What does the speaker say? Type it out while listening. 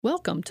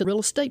Welcome to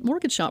Real Estate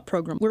Mortgage Shop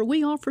program, where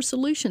we offer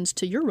solutions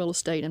to your real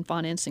estate and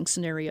financing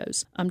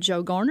scenarios. I'm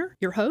Joe Garner,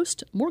 your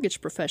host,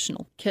 mortgage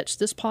professional. Catch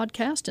this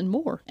podcast and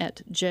more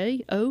at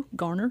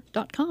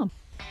jogarner.com.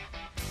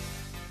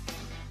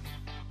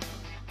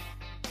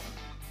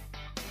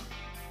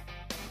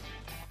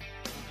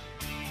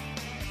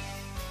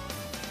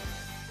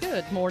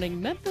 Good morning,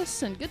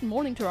 Memphis, and good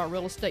morning to our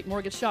Real Estate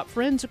Mortgage Shop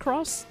friends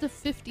across the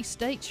 50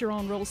 states. You're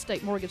on Real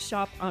Estate Mortgage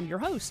Shop. I'm your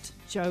host,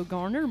 Joe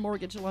Garner,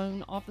 mortgage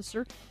loan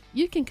officer.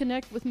 You can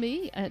connect with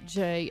me at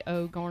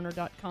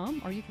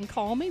jogarner.com, or you can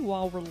call me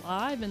while we're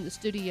live in the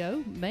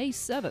studio May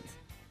 7th,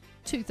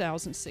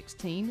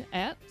 2016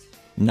 at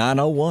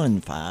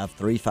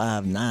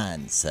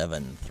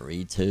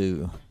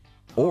 901-535-9732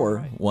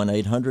 or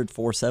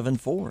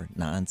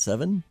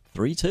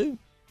 1-800-474-9732.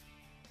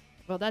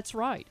 Well, that's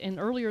right. And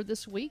earlier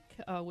this week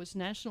was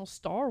National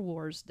Star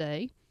Wars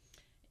Day,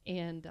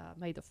 and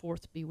May the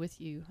 4th be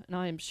with you. And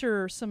I am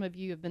sure some of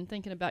you have been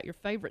thinking about your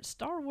favorite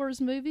Star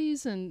Wars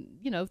movies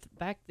and,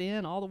 back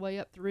then all the way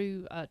up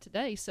through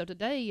today. So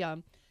today,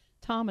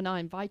 Tom and I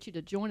invite you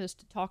to join us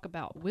to talk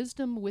about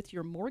wisdom with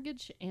your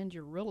mortgage and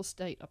your real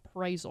estate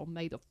appraisal.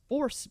 May the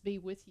force be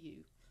with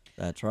you.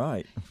 That's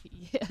right.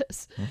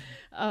 Yes.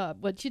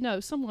 But,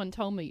 someone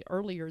told me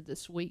earlier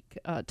this week,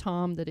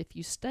 Tom, that if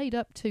you stayed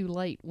up too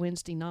late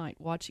Wednesday night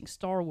watching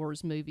Star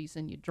Wars movies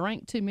and you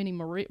drank too many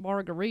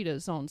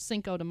margaritas on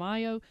Cinco de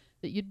Mayo,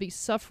 that you'd be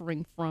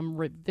suffering from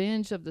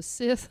Revenge of the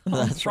Sith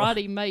on That's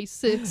Friday, right. May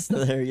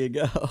 6th. There you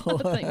go.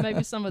 I think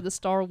maybe some of the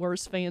Star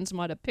Wars fans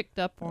might have picked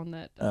up on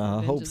that.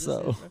 I hope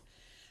so.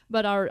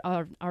 But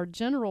our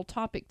general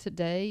topic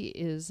today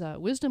is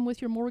wisdom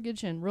with your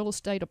mortgage and real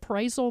estate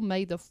appraisal.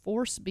 May the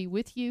force be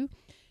with you.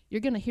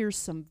 You're going to hear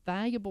some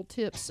valuable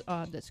tips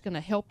that's going to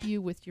help you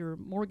with your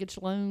mortgage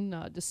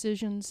loan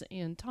decisions.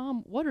 And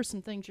Tom, what are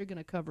some things you're going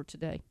to cover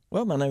today?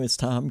 Well, my name is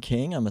Tom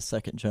King. I'm a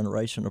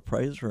second-generation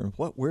appraiser, and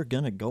what we're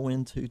going to go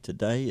into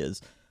today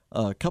is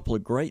a couple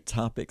of great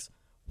topics.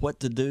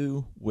 What to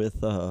do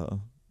with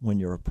when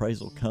your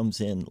appraisal comes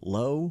in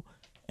low.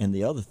 And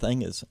the other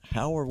thing is,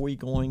 how are we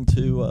going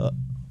to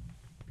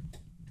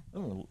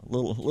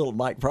little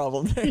mic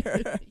problem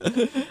there.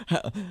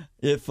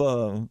 If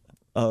we're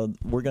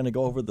going to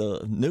go over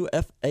the new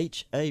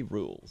FHA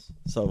rules.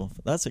 So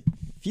that's a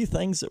few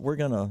things that we're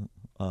going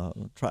to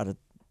try to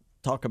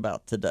talk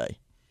about today.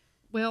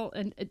 Well,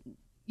 and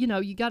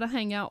you got to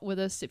hang out with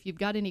us if you've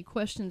got any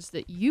questions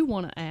that you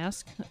want to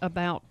ask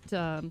about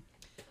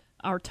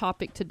our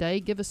topic today.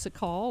 Give us a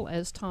call,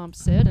 as Tom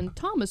said. And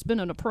Tom has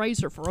been an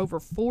appraiser for over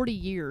 40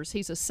 years.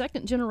 He's a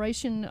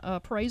second-generation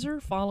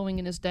appraiser following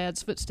in his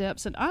dad's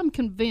footsteps. And I'm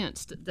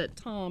convinced that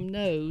Tom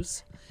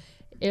knows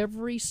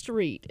every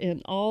street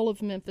in all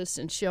of Memphis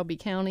and Shelby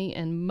County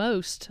and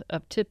most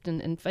of Tipton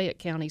and Fayette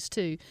counties,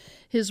 too.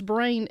 His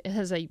brain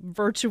has a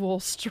virtual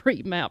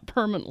street map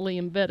permanently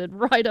embedded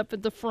right up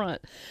at the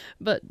front.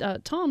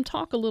 But, Tom,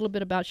 talk a little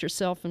bit about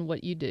yourself and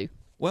what you do.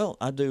 Well,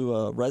 I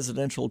do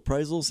residential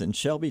appraisals in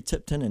Shelby,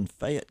 Tipton, and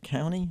Fayette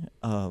County,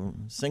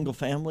 single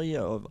family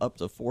up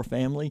to 4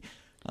 family.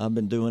 I've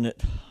been doing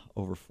it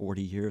over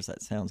 40 years.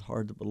 That sounds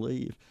hard to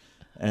believe.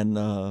 And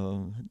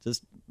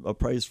just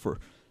appraise for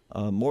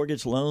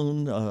mortgage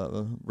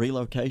loan,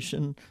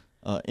 relocation,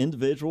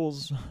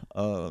 individuals,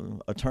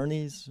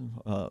 attorneys,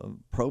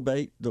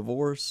 probate,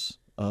 divorce,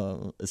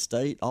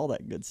 estate, all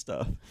that good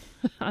stuff.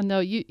 I know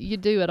you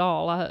do it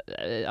all.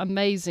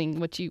 Amazing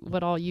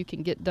what all you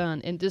can get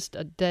done in just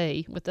a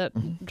day with that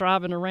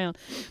driving around.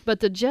 But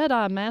the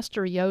Jedi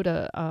Master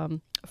Yoda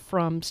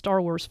from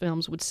Star Wars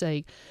films would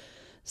say,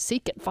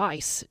 "Seek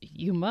advice,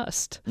 you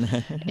must."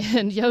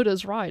 And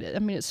Yoda's right. I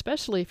mean,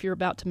 especially if you're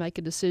about to make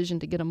a decision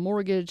to get a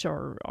mortgage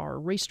or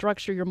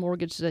restructure your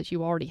mortgage that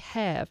you already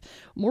have.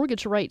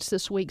 Mortgage rates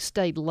this week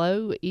stayed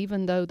low,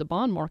 even though the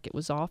bond market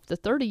was off. The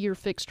 30-year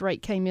fixed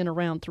rate came in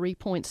around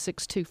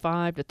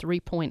 3.625 to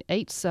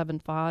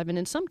 3.875, and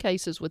in some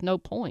cases with no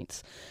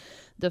points.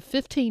 The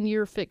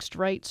 15-year fixed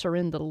rates are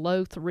in the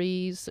low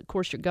threes. Of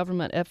course, your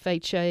government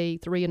FHA,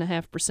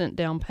 3.5%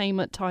 down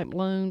payment type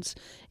loans,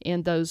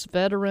 and those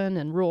veteran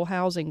and rural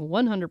housing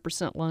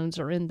 100% loans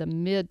are in the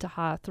mid to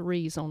high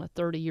threes on a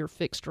 30-year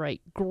fixed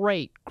rate.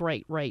 Great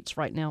rates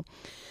right now.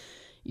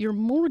 Your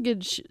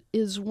mortgage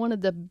is one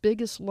of the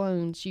biggest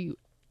loans you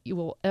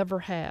will ever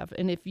have.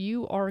 And if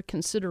you are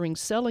considering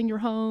selling your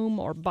home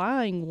or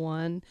buying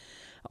one,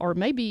 or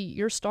maybe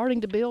you're starting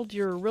to build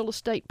your real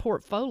estate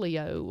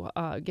portfolio,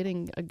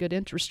 getting a good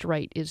interest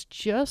rate is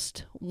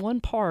just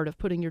one part of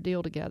putting your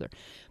deal together.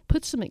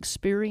 Put some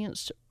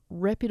experienced,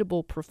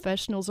 reputable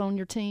professionals on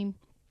your team.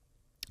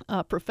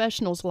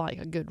 Professionals like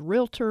a good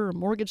realtor, a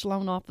mortgage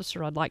loan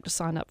officer. I'd like to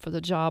sign up for the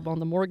job on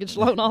the mortgage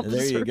loan officer.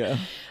 There you go.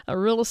 A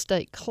real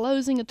estate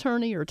closing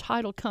attorney or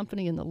title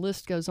company, and the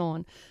list goes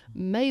on.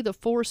 May the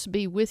force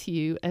be with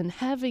you, and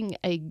having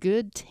a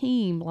good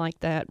team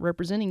like that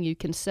representing you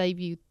can save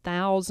you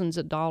thousands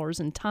of dollars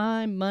in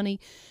time,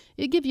 money.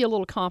 It give you a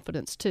little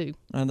confidence, too.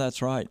 And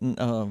that's right.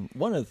 And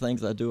one of the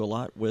things I do a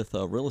lot with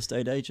real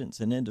estate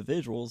agents and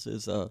individuals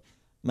is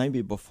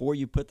maybe before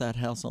you put that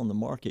house on the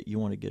market, you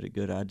want to get a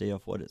good idea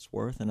of what it's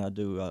worth. And I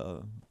do,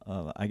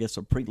 I guess,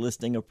 a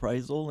pre-listing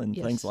appraisal and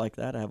Yes. things like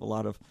that. I have a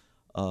lot of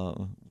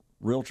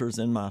realtors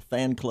in my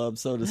fan club,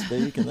 so to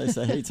speak, and they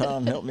say, "Hey,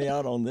 Tom, help me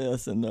out on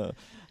this," and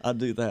I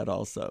do that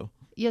also.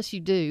 Yes, you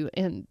do.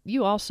 And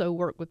you also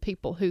work with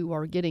people who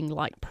are getting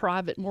like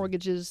private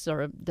mortgages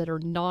or that are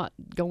not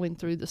going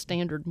through the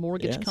standard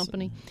mortgage Yes.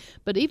 company.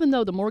 But even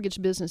though the mortgage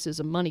business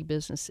is a money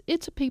business,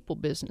 it's a people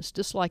business,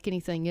 just like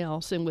anything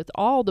else. And with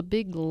all the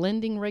big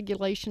lending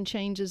regulation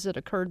changes that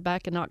occurred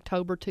back in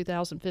October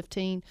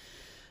 2015,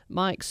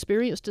 my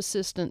experienced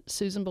assistant,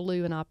 Susan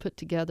Ballou, and I put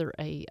together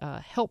a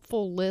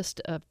helpful list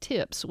of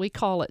tips. We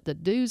call it the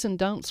do's and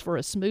don'ts for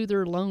a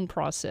smoother loan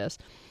process.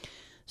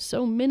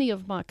 So many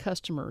of my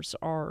customers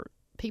are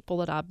people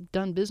that I've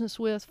done business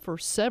with for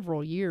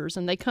several years,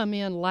 and they come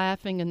in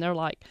laughing and they're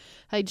like,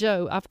 "Hey,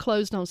 Joe, I've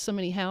closed on so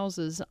many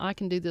houses. I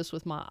can do this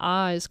with my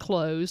eyes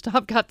closed.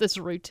 I've got this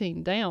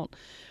routine down."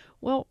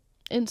 Well,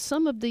 and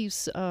some of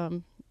these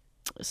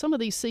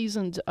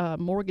seasoned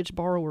mortgage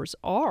borrowers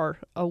are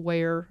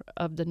aware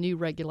of the new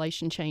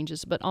regulation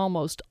changes, but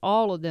almost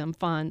all of them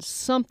find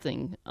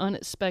something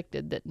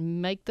unexpected that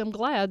make them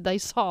glad they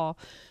saw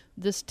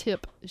this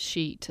tip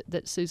sheet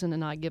that Susan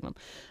and I give them.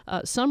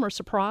 Some are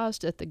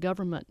surprised at the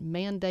government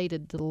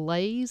mandated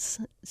delays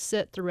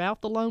set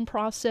throughout the loan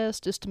process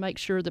just to make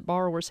sure that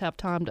borrowers have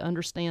time to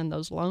understand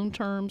those loan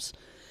terms.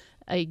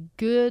 A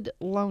good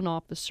loan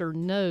officer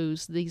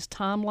knows these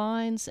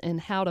timelines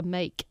and how to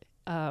make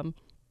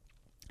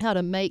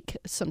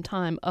some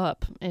time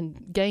up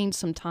and gain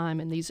some time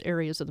in these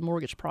areas of the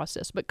mortgage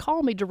process. But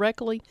call me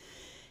directly,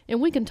 and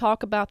we can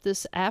talk about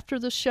this after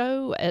the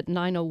show at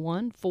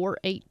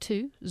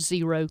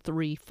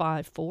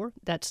 901-482-0354.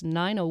 That's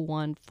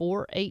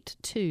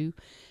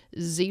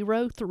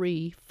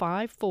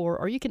 901-482-0354.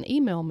 Or you can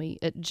email me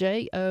at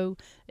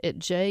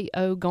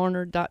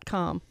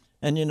jo@jogarner.com.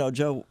 And, you know,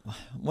 Joe,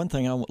 one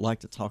thing I would like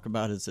to talk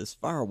about is this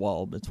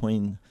firewall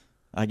between,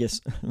 I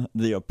guess,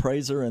 the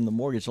appraiser and the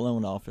mortgage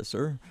loan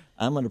officer.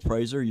 I'm an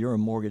appraiser, you're a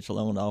mortgage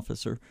loan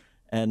officer,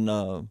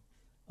 and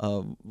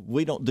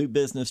we don't do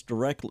business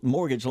directly,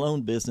 mortgage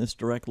loan business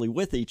directly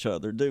with each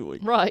other, do we?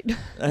 Right.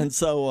 And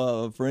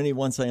so for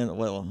anyone saying,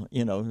 well,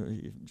 you know,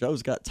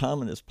 Joe's got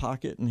Tom in his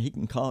pocket and she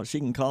can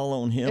call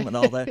on him and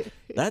all that,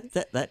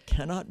 that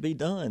cannot be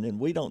done, and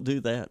we don't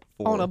do that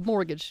On a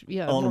mortgage,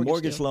 on a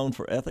mortgage deal. loan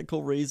for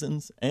ethical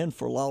reasons and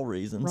for law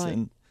reasons. Right.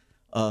 And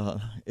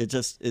it's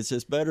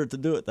just better to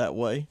do it that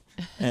way.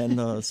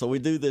 And so we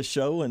do this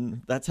show,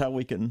 and that's how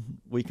we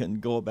can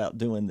go about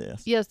doing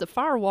this. Yes, the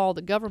firewall,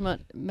 the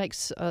government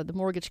makes the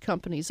mortgage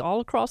companies all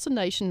across the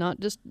nation,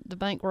 not just the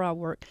bank where I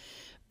work,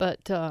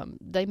 but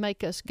they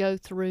make us go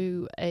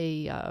through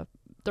a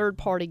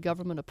third-party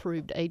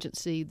government-approved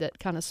agency that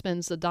kind of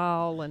spins the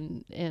dial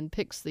and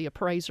picks the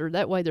appraiser.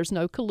 That way there's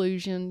no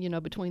collusion,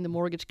 between the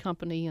mortgage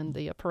company and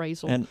the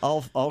appraisal. And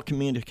all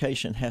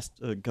communication has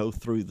to go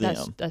through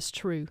them. That's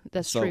true.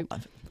 That's so true.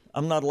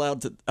 I'm not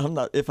allowed to.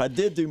 If I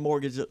did do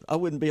mortgage, I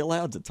wouldn't be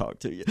allowed to talk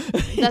to you.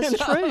 That's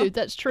true.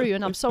 That's true.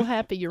 And I'm so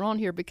happy you're on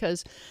here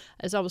because,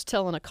 as I was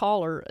telling a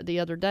caller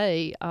the other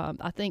day,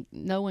 I think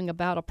knowing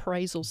about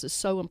appraisals is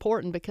so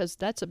important because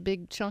that's a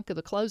big chunk of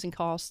the closing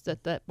costs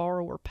that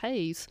borrower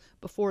pays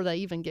before they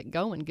even get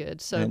going good.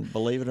 So, and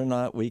believe it or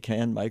not, we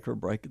can make or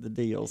break the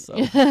deal. So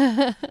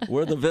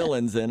we're the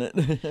villains in it.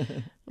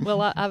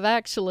 Well, I've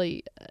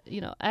actually,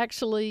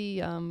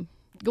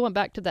 going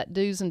back to that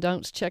do's and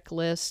don'ts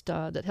checklist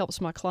that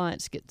helps my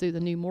clients get through the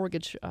new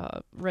mortgage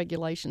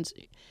regulations,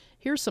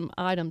 here's some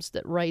items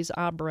that raise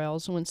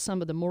eyebrows when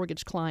some of the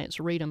mortgage clients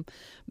read them.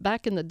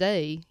 Back in the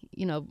day,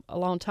 a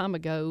long time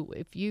ago,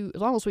 as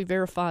long as we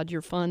verified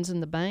your funds in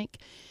the bank,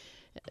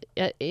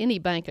 at any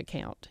bank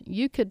account,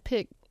 you could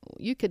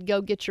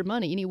go get your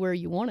money anywhere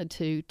you wanted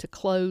to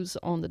close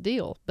on the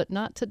deal, but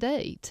not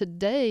today.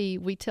 Today,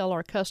 we tell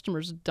our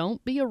customers,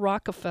 don't be a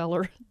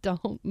Rockefeller,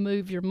 don't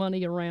move your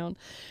money around.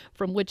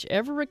 From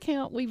whichever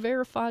account we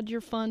verified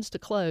your funds to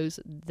close,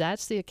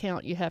 that's the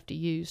account you have to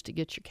use to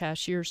get your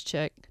cashier's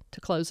check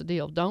to close a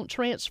deal. Don't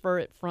transfer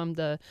it from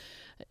the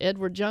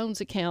Edward Jones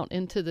account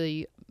into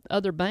the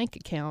other bank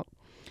account.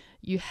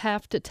 You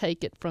have to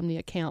take it from the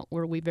account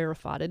where we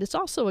verified it. It's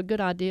also a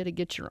good idea to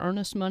get your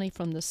earnest money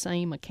from the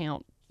same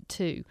account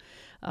too.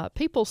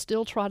 People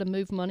still try to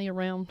move money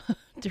around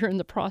during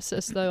the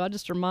process, though. I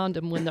just remind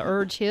them when the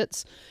urge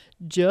hits,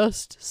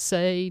 just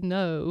say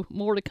no.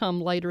 More to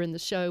come later in the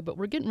show, but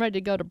we're getting ready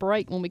to go to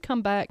break. When we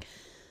come back,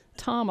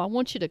 Tom, I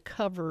want you to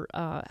cover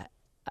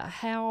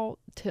how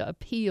to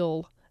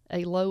appeal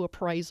a low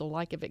appraisal,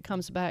 like if it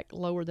comes back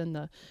lower than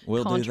the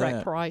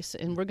contract price,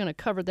 and we're going to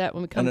cover that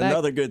when we come back. And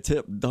another good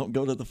tip, don't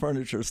go to the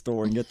furniture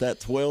store and get that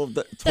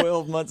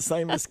 12-month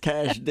same as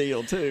cash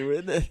deal too,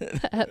 isn't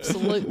it?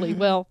 Absolutely.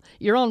 Well,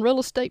 you're on Real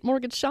Estate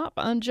Mortgage Shop.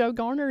 I'm Joe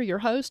Garner, your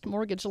host,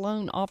 mortgage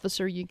loan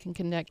officer. You can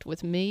connect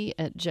with me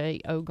at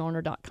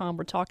jogarner.com.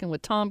 We're talking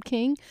with Tom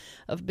King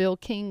of Bill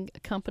King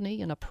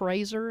Company, an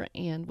appraiser,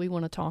 and we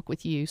want to talk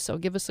with you. So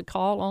give us a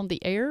call on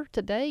the air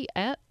today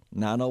at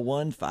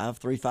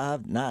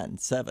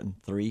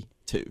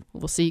 901-535-9732.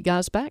 We'll see you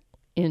guys back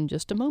in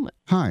just a moment.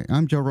 Hi,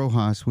 I'm Joe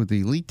Rojas with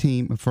the elite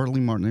team of Fertley,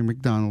 Martin, and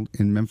McDonald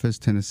in Memphis,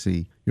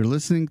 Tennessee. You're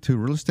listening to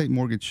Real Estate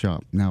Mortgage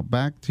Shop. Now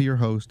back to your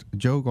host,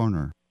 Joe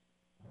Garner.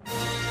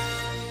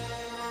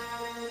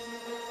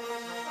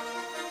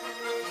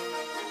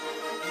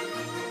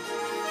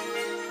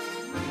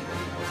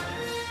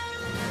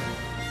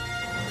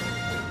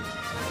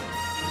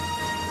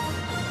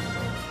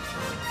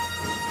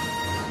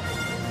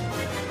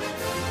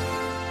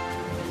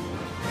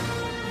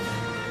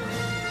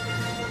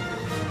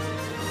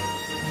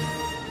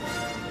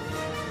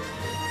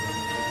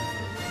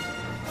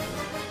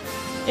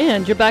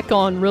 And you're back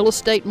on Real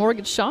Estate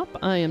Mortgage Shop.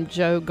 I am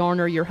Joe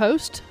Garner, your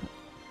host.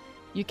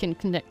 You can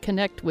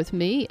connect with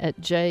me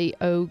at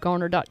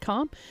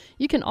jogarner.com.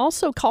 You can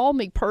also call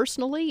me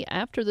personally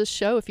after this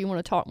show if you want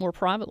to talk more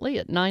privately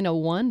at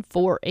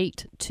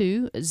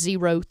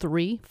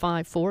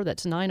 901-482-0354.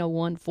 That's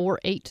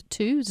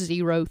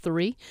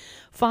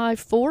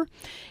 901-482-0354.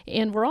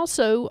 And we're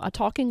also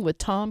talking with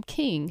Tom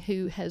King,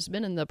 who has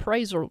been in the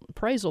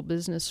appraisal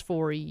business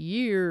for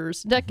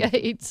years,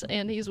 decades,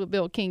 and he's with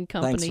Bill King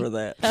Company. Thanks for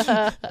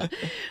that.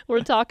 We're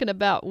talking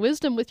about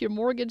wisdom with your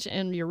mortgage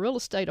and your real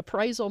estate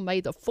appraisal.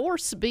 May the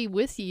force be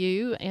with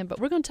you. But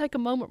we're going to take a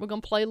moment. We're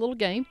going to play a little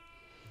game.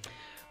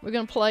 We're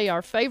going to play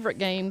our favorite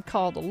game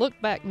called the Look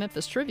Back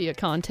Memphis Trivia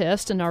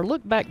Contest. And our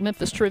Look Back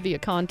Memphis Trivia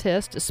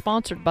Contest is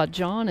sponsored by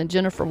John and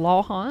Jennifer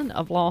Lawhon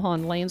of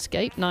Lawhon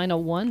Landscape,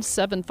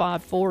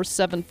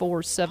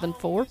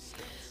 901-754-7474.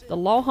 The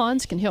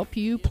Lawhons can help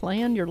you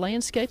plan your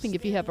landscaping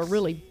if you have a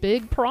really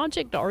big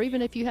project or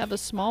even if you have a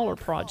smaller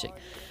project.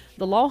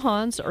 The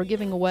Lawhons are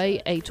giving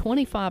away a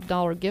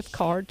 $25 gift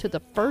card to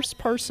the first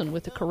person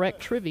with the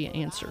correct trivia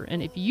answer.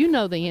 And if you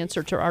know the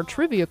answer to our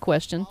trivia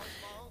question,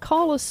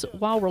 call us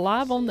while we're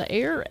live on the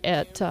air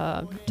at,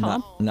 Tom?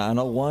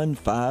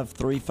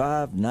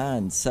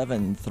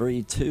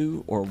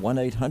 901-535-9732 or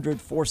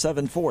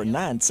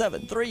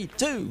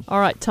 1-800-474-9732.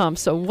 All right, Tom.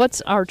 So what's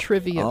our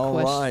trivia question? All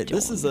right.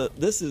 This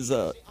is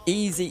a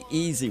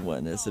easy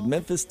one. It's that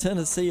Memphis,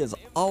 Tennessee has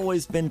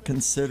always been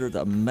considered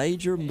a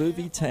major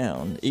movie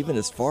town, even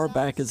as far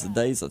back as the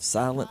days of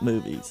silent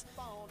movies.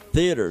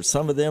 Theaters,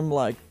 some of them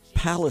like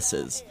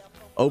palaces,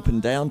 open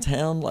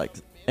downtown like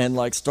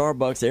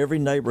Starbucks, every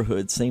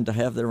neighborhood seemed to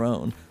have their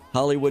own.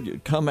 Hollywood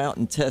would come out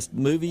and test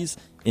movies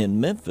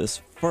in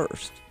Memphis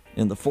first.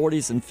 In the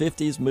 40s and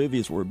 50s,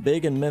 movies were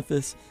big in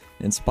Memphis.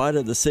 In spite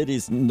of the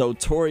city's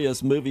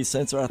notorious movie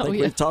censor, I think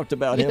we've talked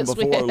about him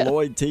before,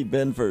 Lloyd T.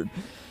 Benford.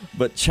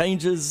 But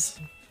changes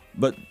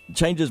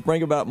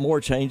bring about more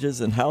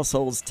changes in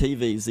households,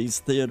 TVs. These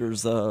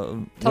theaters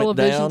went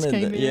down,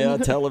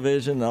 and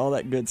television and all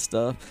that good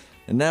stuff.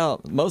 And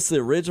now most of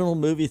the original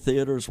movie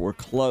theaters were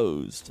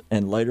closed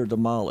and later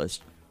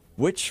demolished.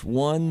 Which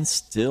one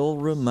still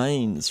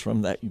remains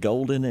from that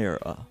golden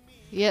era?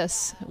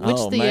 Yes. Which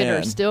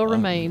theater still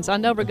remains? I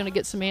know we're going to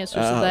get some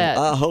answers to that.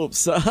 I hope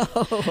so.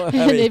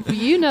 And if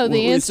you know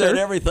the answer. We said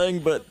everything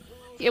but...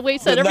 Yeah, we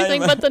said everything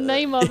but the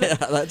name of it. Yeah,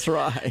 that's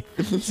right.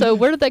 So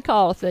where do they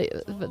call if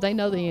they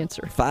know the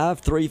answer?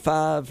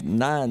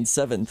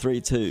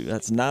 535-9732.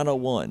 That's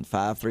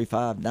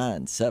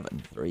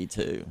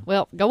 901-535-9732.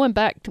 Well, going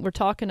back, we're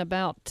talking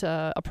about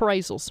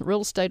appraisals,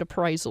 real estate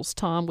appraisals,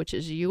 Tom, which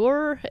is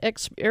your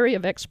area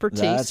of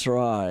expertise. That's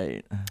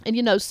right.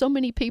 And so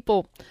many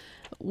people...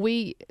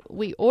 We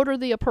order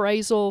the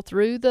appraisal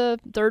through the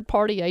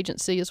third-party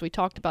agency, as we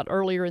talked about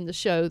earlier in the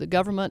show, the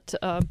government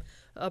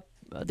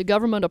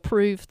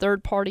approved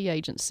third-party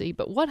agency.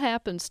 But what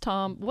happens,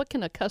 Tom? What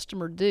can a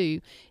customer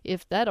do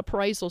if that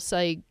appraisal,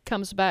 say,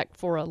 comes back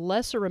for a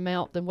lesser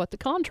amount than what the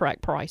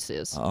contract price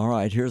is? All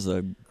right, here's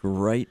a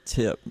great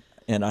tip,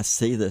 and I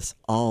see this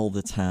all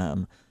the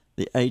time.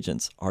 The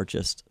agents are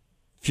just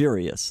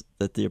furious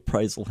that the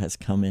appraisal has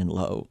come in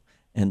low.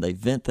 And they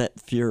vent that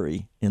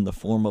fury in the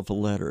form of a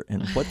letter.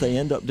 And what they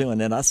end up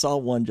doing, and I saw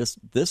one just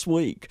this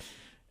week,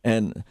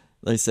 and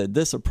they said,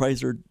 this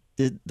appraiser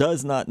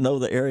does not know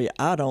the area.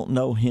 I don't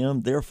know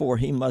him, therefore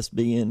he must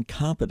be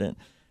incompetent.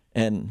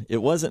 And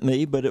it wasn't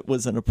me, but it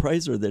was an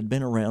appraiser that had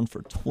been around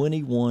for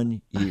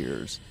 21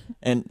 years.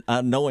 And I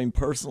know him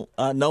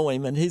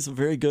and he's a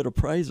very good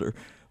appraiser.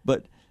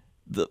 But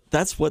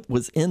that's what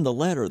was in the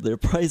letter, the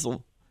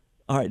appraisal.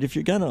 All right, if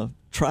you're going to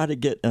try to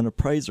get an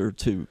appraiser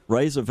to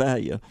raise a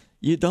value,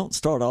 you don't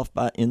start off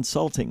by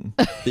insulting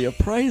the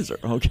appraiser,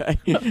 okay?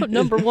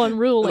 Number one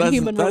rule in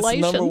human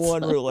relations. That's number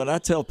one rule. And I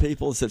tell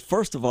people, I said,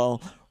 first of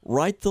all,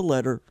 write the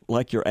letter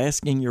like you're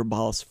asking your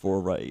boss for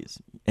a raise.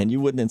 And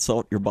you wouldn't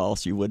insult your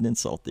boss. You wouldn't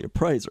insult the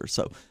appraiser.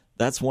 So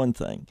that's one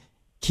thing.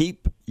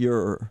 Keep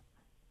your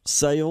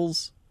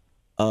sales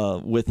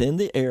within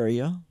the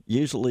area,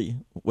 usually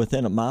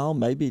within a mile,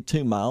 maybe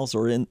 2 miles,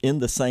 or in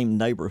the same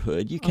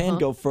neighborhood. You can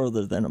go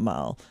further than a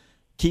mile.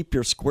 Keep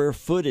your square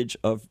footage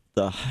of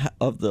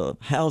the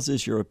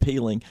houses you're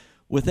appealing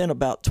within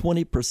about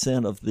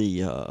 20% of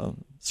the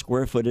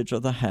square footage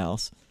of the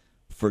house.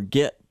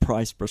 Forget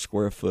price per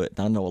square foot.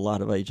 I know a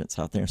lot of agents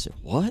out there say,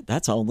 what?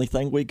 That's the only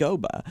thing we go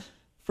by.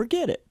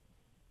 Forget it.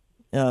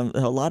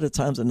 A lot of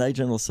times an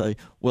agent will say,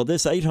 well,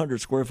 this 800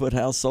 square foot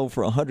house sold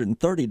for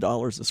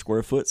 $130 a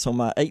square foot, so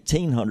my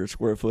 1,800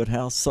 square foot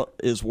house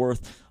is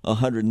worth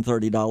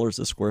 $130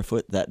 a square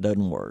foot. That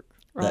doesn't work.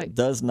 Right. That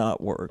does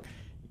not work.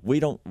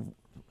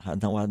 I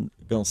know I'm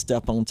going to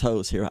step on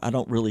toes here. I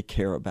don't really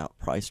care about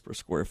price per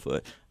square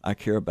foot. I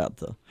care about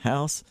the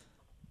house,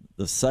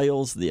 the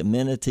sales, the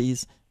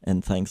amenities,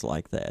 and things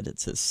like that.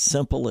 It's as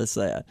simple as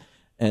that.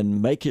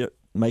 And make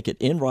it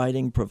in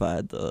writing,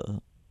 provide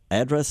the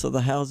address of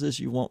the houses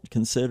you want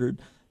considered,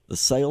 the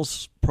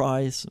sales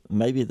price,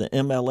 maybe the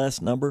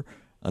MLS number.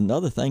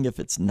 Another thing, if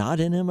it's not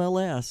in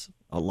MLS,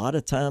 a lot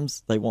of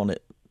times they want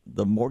it,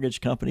 the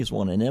mortgage companies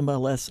want an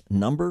MLS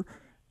number,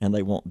 and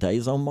they want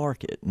days on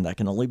market, and that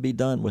can only be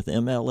done with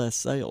MLS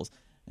sales.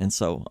 And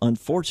so,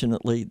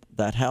 unfortunately,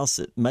 that house,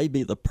 it may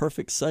be the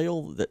perfect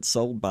sale that's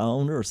sold by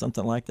owner or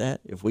something like that.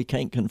 If we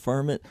can't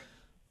confirm it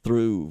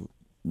through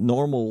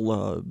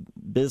normal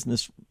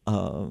business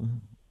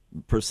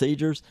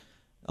procedures,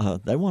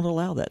 they won't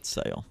allow that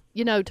sale.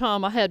 You know,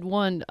 Tom, I had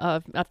one,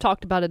 I've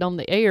talked about it on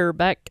the air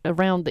back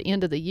around the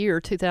end of the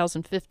year,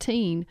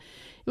 2015.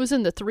 It was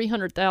in the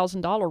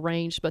 $300,000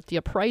 range, but the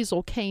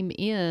appraisal came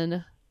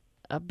in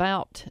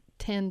about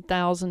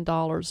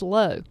 $10,000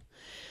 low.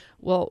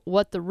 Well,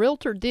 what the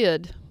realtor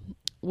did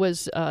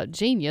was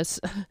genius.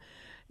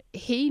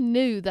 He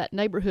knew that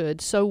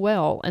neighborhood so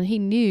well, and he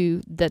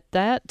knew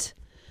that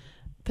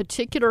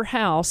particular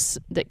house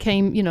that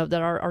came,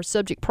 that our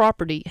subject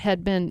property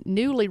had been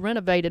newly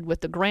renovated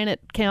with the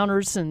granite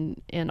counters and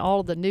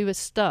all of the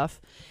newest stuff.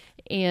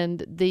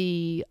 And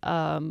the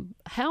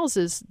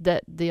houses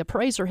that the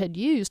appraiser had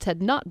used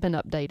had not been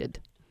updated.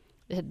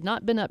 It had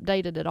not been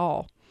updated at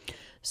all.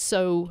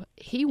 So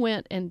he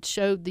went and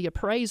showed the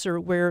appraiser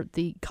where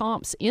the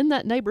comps in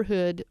that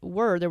neighborhood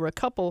were. There were a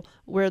couple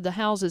where the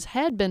houses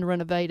had been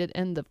renovated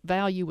and the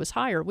value was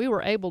higher. We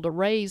were able to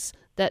raise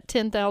that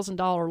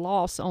 $10,000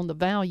 loss on the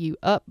value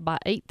up by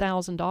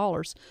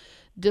 $8,000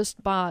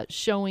 just by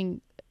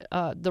showing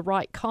the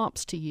right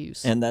comps to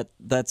use. And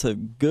that's a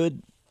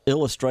good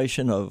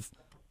illustration of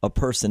a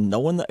person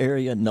knowing the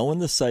area, knowing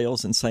the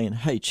sales, and saying,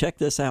 hey, check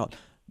this out.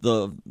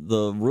 The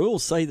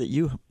rules say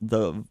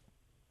that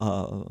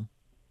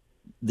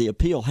the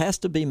appeal has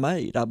to be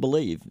made, I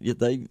believe.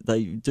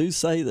 They do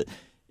say that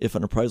if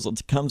an appraisal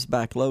comes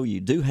back low, you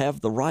do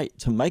have the right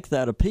to make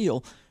that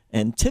appeal,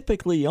 and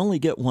typically you only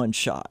get one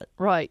shot.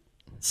 Right.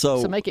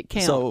 So make it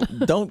count. So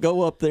don't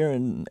go up there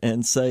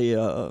and say,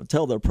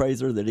 tell the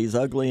appraiser that he's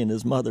ugly and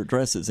his mother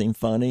dresses him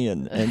funny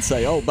and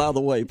say, oh, by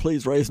the way,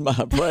 please raise my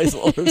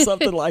appraisal or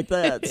something like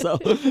that. So,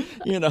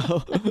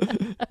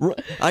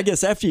 I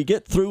guess after you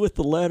get through with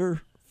the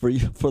letter for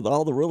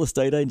all the real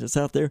estate agents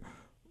out there,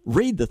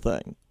 read the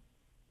thing.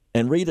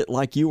 And read it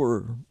like you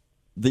were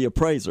the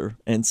appraiser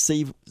and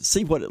see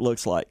what it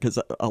looks like. Because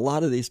a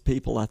lot of these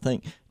people, I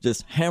think,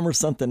 just hammer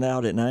something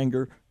out in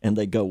anger and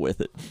they go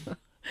with it.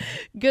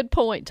 Good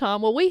point,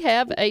 Tom. Well, we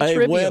have a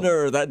trivia.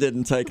 winner. That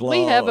didn't take long.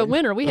 We have a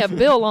winner. We have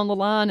Bill on the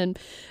line. And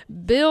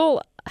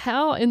Bill,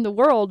 how in the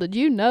world did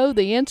you know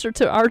the answer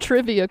to our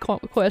trivia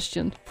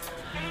question?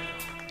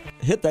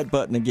 Hit that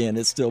button again.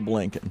 It's still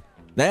blinking.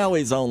 Now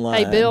he's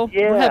online. Hey, Bill,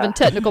 we're having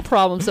technical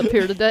problems up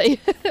here today.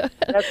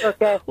 That's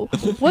okay.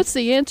 What's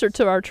the answer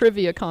to our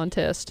trivia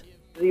contest?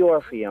 The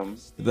Orpheum.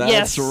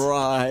 That's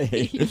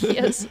right.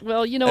 Yes.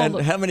 Well,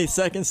 And how many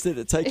seconds did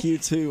it take you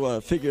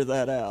to figure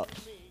that out?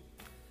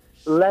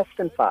 Less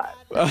than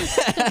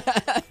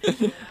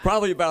 5.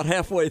 Probably about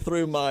halfway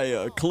through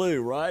my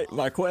clue, right?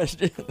 My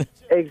question.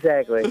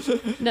 Exactly.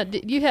 Now,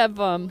 have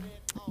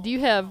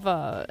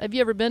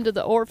you ever been to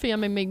the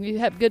Orpheum? I mean, you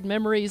have good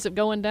memories of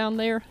going down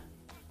there?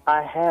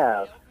 I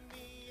have.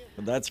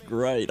 That's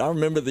great. I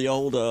remember the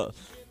old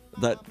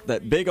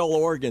that big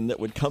old organ that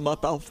would come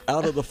up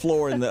out of the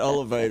floor in the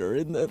elevator,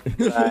 isn't it?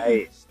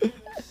 Right.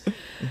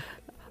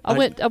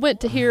 I went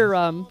to hear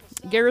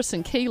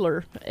Garrison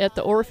Keillor at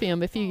the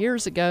Orpheum a few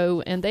years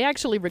ago, and they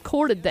actually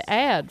recorded the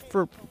ad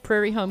for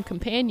Prairie Home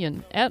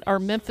Companion at our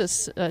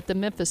the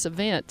Memphis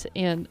event.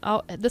 And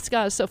this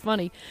guy is so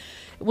funny.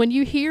 When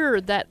you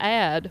hear that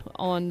ad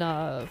on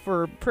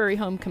for Prairie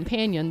Home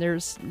Companion,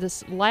 there's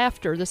this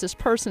laughter. There's this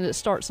person that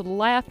starts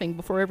laughing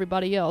before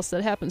everybody else.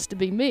 That happens to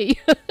be me.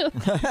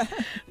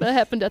 That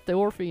happened at the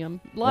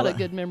Orpheum. A lot of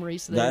good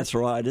memories there. That's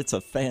right. It's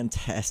a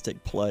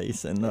fantastic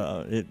place, and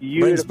it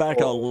Beautiful. brings back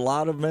a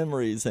lot of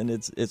memories. And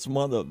it's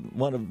one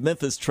of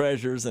Memphis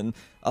treasures. And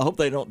I hope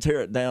they don't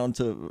tear it down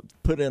to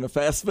put in a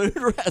fast food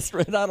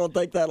restaurant. I don't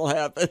think that'll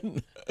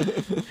happen.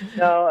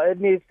 No, it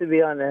needs to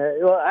be on the.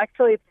 Well,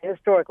 actually, it's a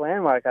historic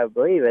landmark, I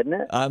believe, isn't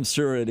it? I'm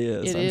sure it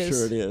is.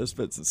 Sure it is.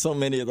 But so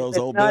many of those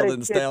it's old not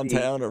buildings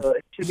downtown are. So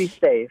it should be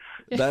safe.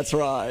 That's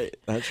right.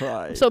 That's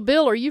right. So,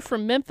 Bill, are you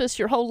from Memphis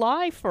your whole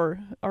life, or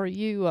are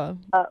you?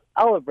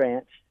 Olive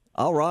Branch.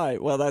 All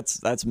right. Well,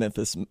 that's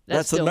Memphis.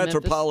 That's the still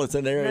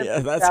metropolitan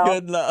area. Memphis That's South.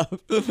 good enough.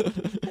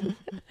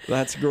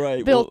 That's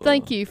great. Bill, Well,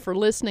 thank you for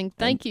listening.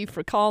 Thank you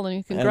for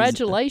calling.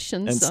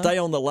 Congratulations. And stay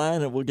on the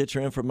line, and we'll get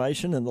your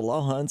information, and the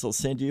Law Huns will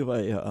send you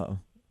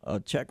a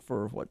check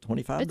for what,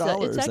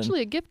 $25? It's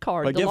actually a gift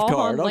card. A the gift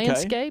card, Lawhorn okay.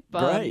 Landscape.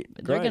 Great,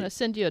 They're going to great.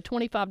 send you a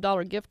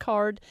 $25 gift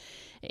card,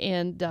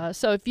 and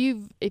so if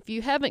you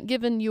haven't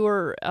given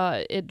your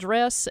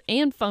address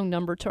and phone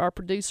number to our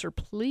producer,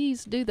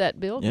 please do that,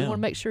 Bill. We Yeah. want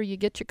to make sure you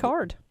get your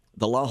card.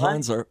 The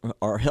Lawhorns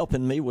are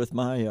helping me with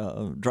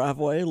my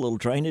driveway, a little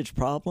drainage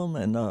problem,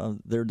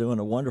 and they're doing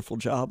a wonderful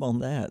job on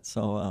that.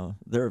 So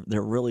they're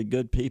really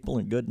good people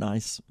and good,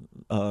 nice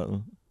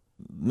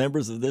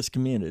members of this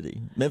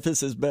community.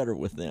 Memphis is better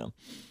with them.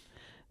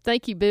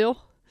 Thank you,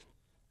 Bill.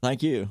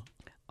 Thank you.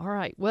 All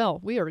right. Well,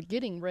 we are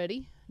getting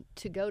ready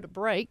to go to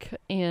break,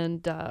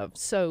 and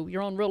so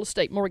you're on Real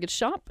Estate Mortgage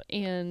Shop,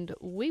 and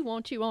we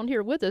want you on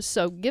here with us.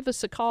 So give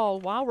us a call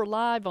while we're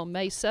live on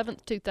May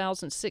 7th,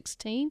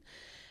 2016.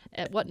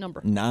 At what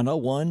number?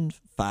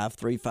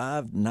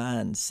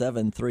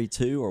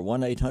 901-535-9732 or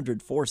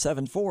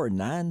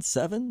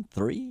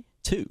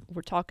 1-800-474-9732.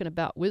 We're talking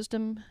about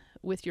wisdom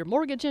with your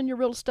mortgage and your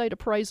real estate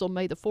appraisal.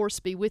 May the force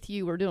be with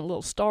you. We're doing a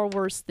little Star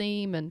Wars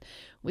theme, and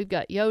we've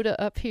got Yoda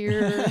up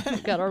here.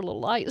 We've got our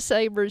little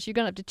lightsabers. You're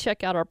going to have to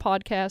check out our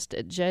podcast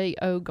at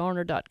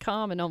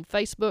jogarner.com and on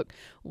Facebook.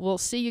 We'll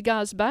see you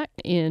guys back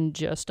in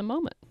just a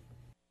moment.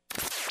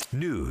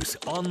 News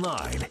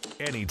online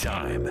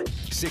anytime.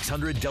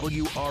 600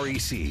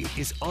 WREC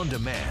is on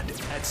demand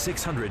at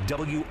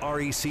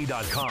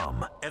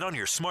 600WREC.com and on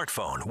your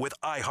smartphone with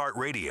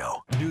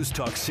iHeartRadio. News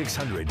Talk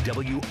 600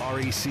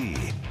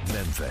 WREC,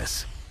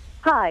 Memphis.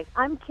 Hi,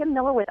 I'm Kim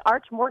Miller with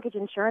Arch Mortgage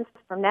Insurance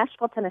from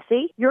Nashville,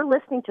 Tennessee. You're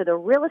listening to the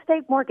Real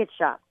Estate Mortgage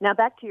Shop. Now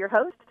back to your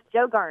host,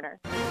 Joe Garner.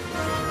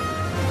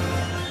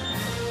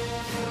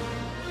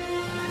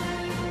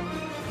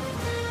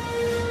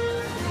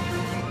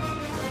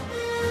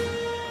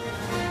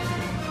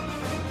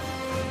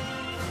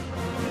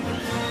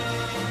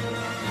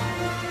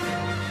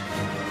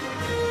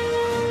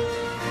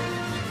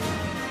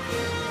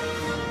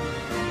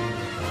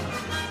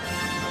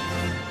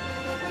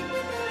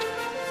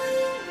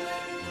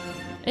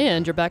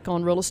 And you're back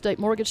on Real Estate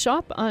Mortgage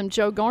Shop. I'm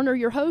Joe Garner,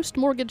 your host,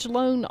 mortgage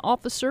loan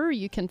officer.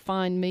 You can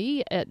find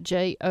me at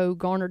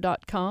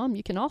jogarner.com.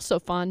 You can also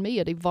find me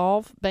at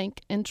Evolve Bank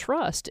and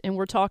Trust. And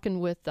we're talking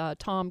with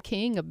Tom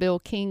King of Bill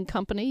King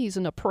Company. He's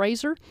an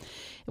appraiser.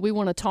 We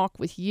want to talk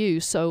with you.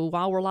 So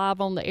while we're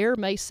live on the air,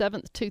 May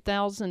 7th,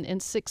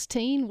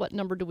 2016, what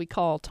number do we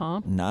call,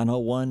 Tom?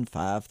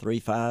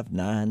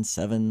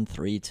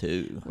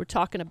 901-535-9732. We're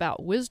talking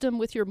about wisdom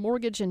with your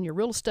mortgage and your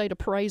real estate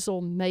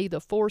appraisal. May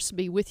the force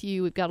be with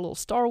you. We've got a little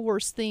Star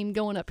Wars theme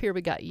going up here.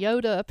 We got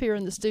Yoda up here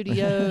in the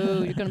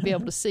studio. You're going to be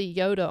able to see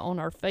Yoda on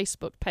our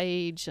Facebook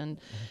page and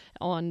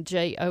on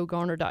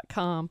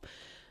jogarner.com.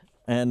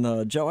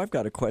 And, Joe, I've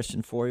got a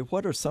question for you.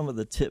 What are some of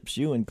the tips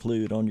you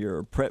include on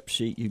your prep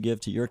sheet you give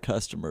to your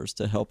customers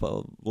to help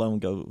a loan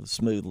go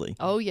smoothly?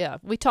 Oh, yeah.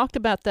 We talked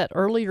about that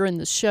earlier in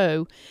the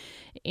show.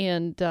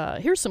 And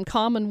here's some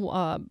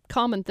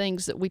common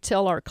things that we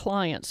tell our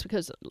clients,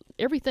 because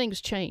everything's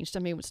changed. I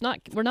mean,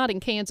 we're not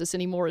in Kansas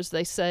anymore, as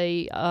they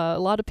say. A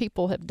lot of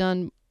people have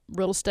done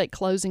real estate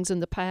closings in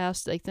the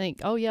past. They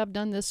think, oh, yeah, I've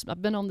done this.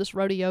 I've been on this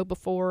rodeo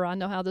before. I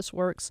know how this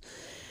works.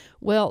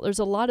 Well, there's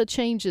a lot of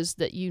changes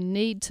that you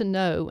need to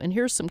know, and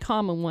here's some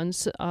common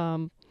ones,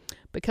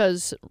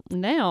 because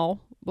now,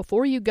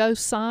 before you go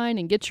sign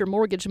and get your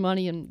mortgage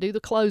money and do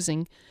the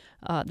closing,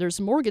 there's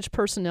mortgage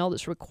personnel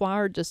that's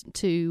required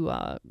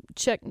to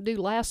do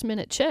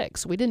last-minute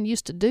checks. We didn't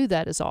used to do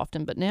that as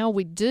often, but now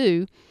we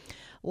do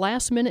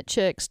last-minute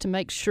checks to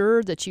make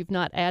sure that you've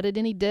not added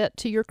any debt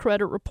to your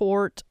credit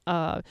report,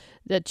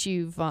 that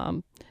you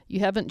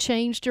haven't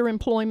changed your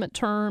employment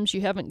terms, you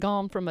haven't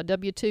gone from a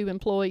W-2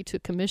 employee to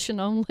commission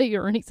only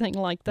or anything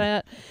like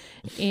that.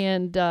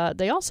 And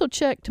they also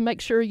check to make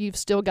sure you've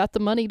still got the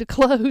money to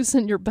close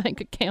in your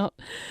bank account.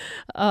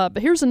 But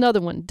here's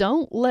another one.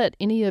 Don't let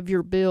any of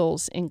your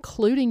bills,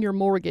 including your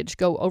mortgage,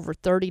 go over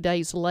 30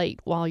 days late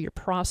while you're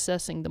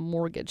processing the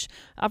mortgage.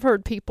 I've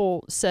heard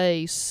people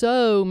say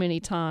so many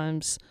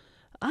times,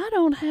 I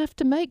don't have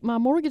to make my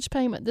mortgage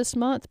payment this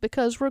month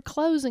because we're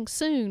closing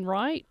soon,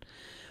 right?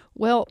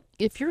 Well,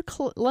 if your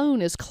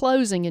loan is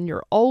closing and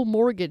your old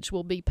mortgage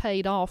will be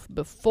paid off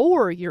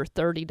before you're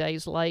 30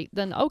 days late,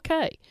 then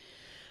okay.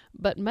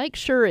 But make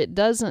sure it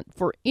doesn't,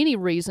 for any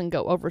reason,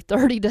 go over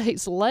 30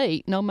 days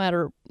late, no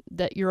matter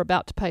that you're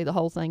about to pay the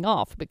whole thing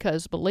off,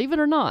 because believe it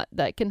or not,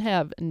 that can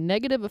have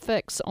negative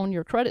effects on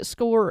your credit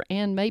score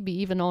and maybe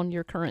even on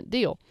your current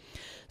deal.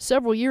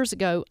 Several years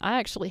ago, I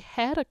actually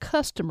had a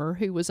customer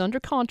who was under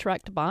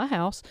contract to buy a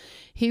house.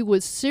 He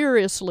was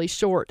seriously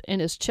short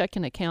in his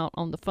checking account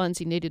on the funds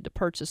he needed to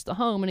purchase the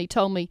home, and he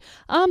told me,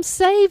 I'm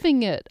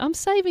saving it,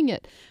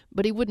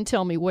 but he wouldn't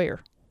tell me where.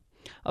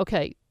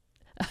 Okay,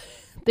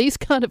 these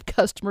kind of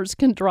customers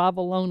can drive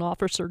a loan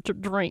officer to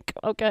drink,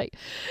 okay?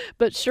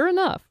 But sure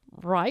enough,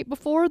 right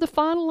before the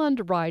final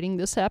underwriting,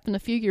 this happened a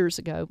few years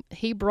ago,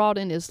 he brought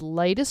in his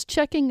latest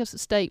checking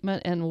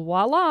statement, and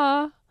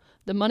voila,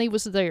 the money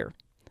was there.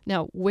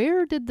 Now,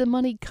 where did the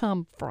money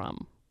come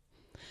from?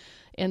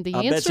 And the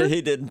I answer, bet you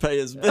he didn't pay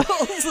his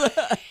bills.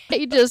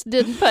 he just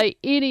didn't pay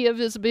any of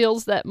his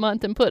bills that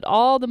month and put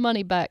all the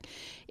money back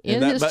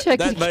in his checking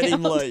account. That made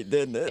him late,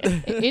 didn't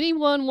it?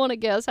 Anyone want to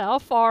guess how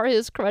far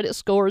his credit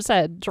scores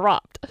had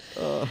dropped?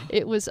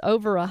 It was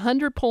over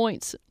 100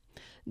 points.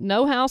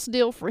 No house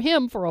deal for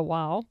him for a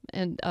while.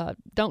 And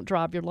don't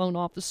drive your loan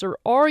officer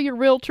or your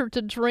realtor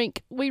to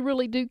drink. We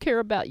really do care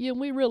about you, and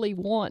we really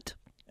want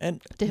and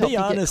to help be you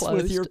get honest with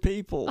closed. your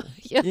people.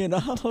 Yeah. You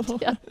know,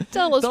 Yeah.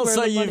 Tell us don't where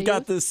say the money you've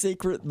got is. this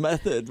secret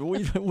method.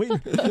 We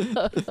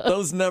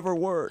those never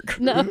work.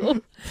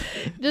 No,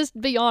 just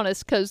be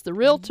honest, because the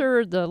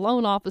realtor, the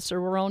loan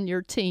officer were on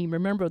your team.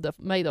 Remember,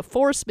 may the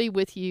force be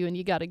with you, and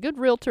you got a good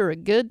realtor, a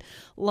good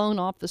loan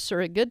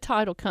officer, a good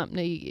title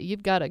company.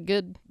 You've got a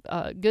good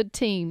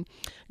team,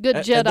 good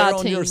Jedi and they're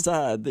on team. your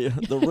side.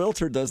 The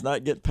realtor does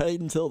not get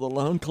paid until the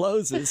loan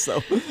closes.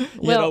 So,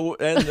 Well-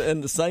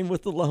 and the same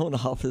with the loan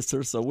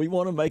officer. So we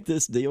want to make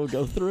this deal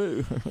go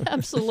through.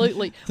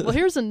 Absolutely. Well,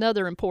 here's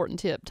another important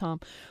tip, Tom.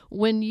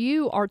 When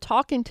you are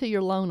talking to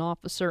your loan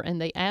officer and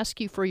they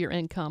ask you for your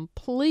income,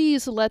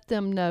 please let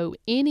them know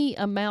any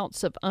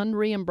amounts of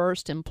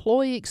unreimbursed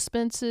employee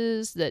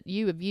expenses that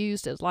you have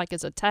used as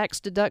a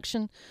tax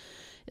deduction.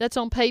 That's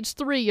on page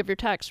 3 of your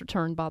tax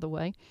return, by the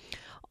way.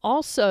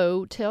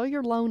 Also, tell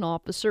your loan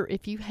officer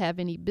if you have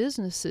any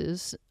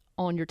businesses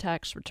on your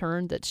tax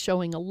return that's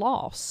showing a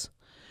loss.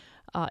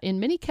 In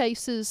many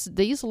cases,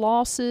 these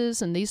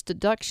losses and these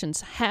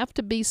deductions have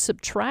to be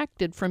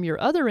subtracted from your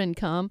other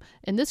income,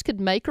 and this could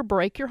make or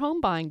break your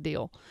home buying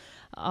deal.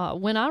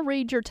 When I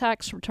read your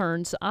tax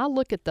returns, I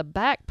look at the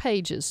back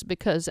pages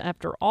because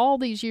after all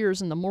these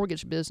years in the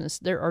mortgage business,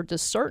 there are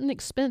just certain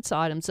expense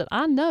items that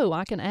I know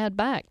I can add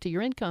back to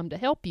your income to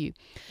help you.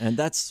 And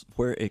that's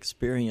where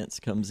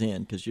experience comes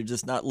in, because you're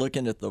just not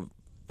looking at the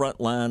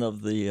front line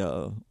of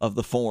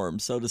the form,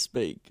 so to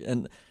speak.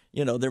 And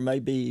there may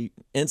be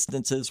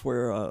instances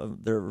where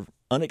there are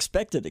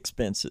unexpected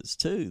expenses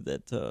too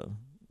that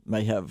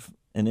may have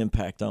an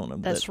impact on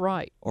them. That's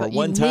right. Or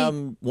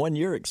But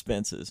one-year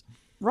expenses.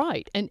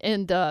 Right,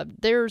 and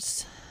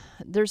there's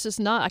this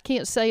I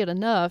can't say it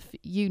enough.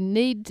 You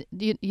need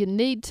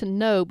to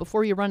know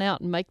before you run out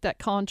and make that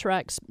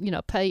contract.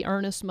 Pay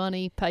earnest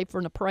money, pay for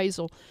an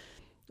appraisal.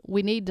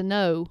 We need to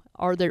know,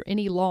 are there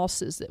any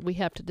losses that we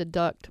have to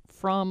deduct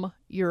from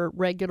your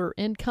regular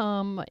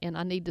income? And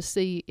I need to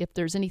see if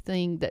there's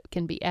anything that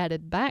can be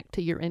added back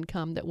to your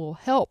income that will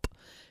help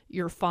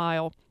your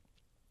file.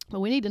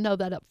 But we need to know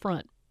that up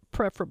front,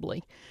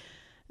 preferably.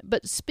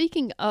 But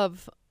speaking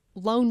of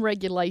loan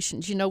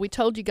regulations, we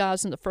told you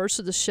guys in the first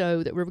of the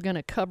show that we were going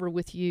to cover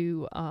with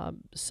you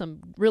some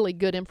really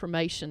good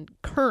information,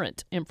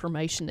 current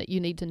information that you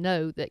need to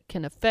know that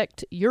can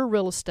affect your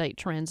real estate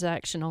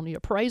transaction on the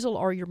appraisal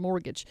or your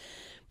mortgage.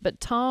 But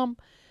Tom,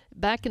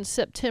 back in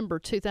September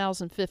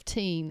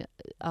 2015,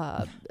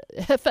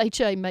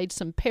 FHA made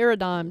some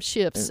paradigm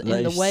shifts in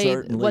the way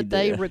what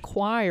they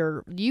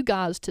require you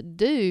guys to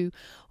do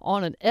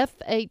on an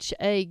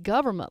FHA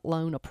government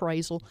loan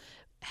appraisal.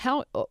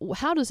 How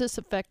does this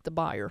affect the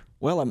buyer?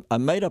 Well, I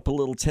made up a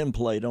little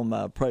template on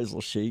my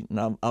appraisal sheet,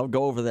 and I'll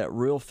go over that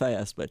real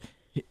fast. But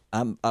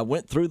I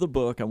went through the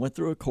book. I went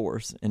through a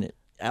course, and it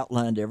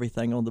outlined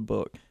everything on the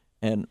book.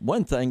 And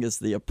one thing is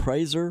the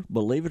appraiser,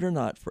 believe it or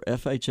not, for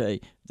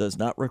FHA does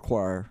not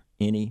require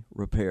any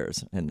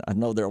repairs. And I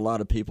know there are a lot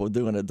of people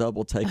doing a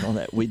double take on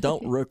that. We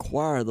don't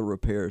require the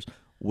repairs.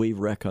 We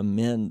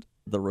recommend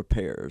the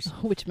repairs.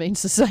 Which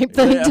means the same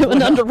thing to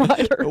an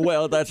underwriter.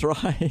 Well, that's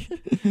right.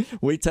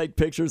 We take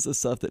pictures of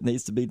stuff that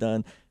needs to be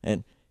done.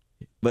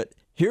 But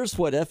here's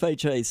what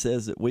FHA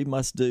says that we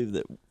must do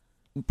that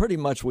pretty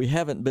much we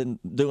haven't been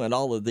doing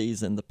all of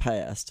these in the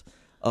past.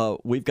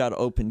 We've got to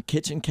open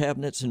kitchen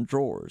cabinets and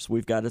drawers.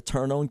 We've got to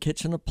turn on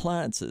kitchen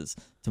appliances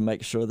to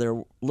make sure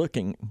they're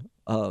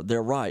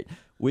right.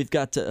 We've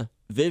got to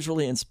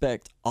visually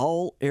inspect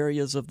all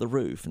areas of the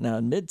roof. Now,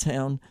 in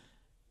Midtown,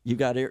 you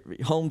got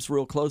homes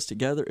real close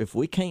together. If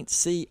we can't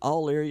see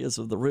all areas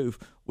of the roof,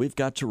 we've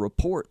got to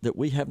report that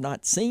we have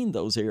not seen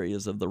those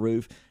areas of the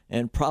roof,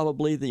 and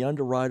probably the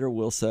underwriter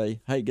will say,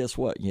 hey, guess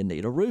what? You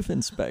need a roof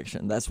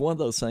inspection. That's one of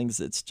those things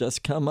that's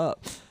just come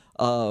up.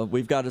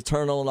 We've got to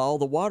turn on all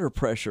the water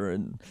pressure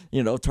and,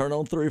 turn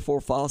on 3 or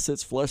 4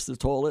 faucets, flush the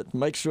toilet,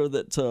 make sure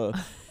that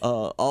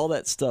all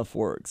that stuff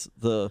works.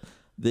 The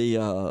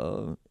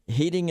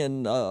heating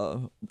and,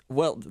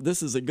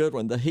 this is a good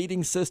one. The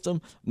heating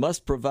system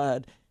must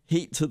provide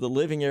heat to the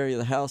living area of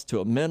the house to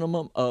a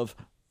minimum of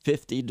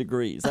 50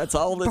 degrees. That's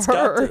all it's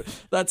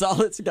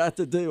got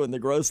to do in the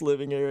gross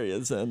living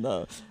areas. And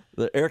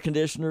the air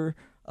conditioner,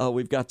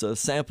 we've got a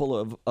sample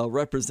of a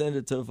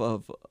representative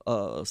of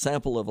a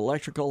sample of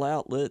electrical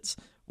outlets.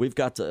 We've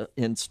got to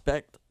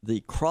inspect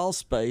the crawl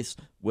space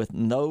with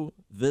no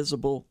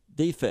visible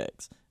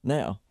defects.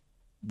 Now,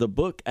 the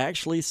book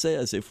actually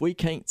says if we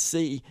can't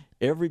see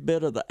every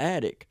bit of the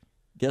attic,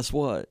 guess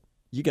what?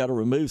 You got to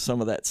remove some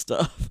of that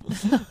stuff.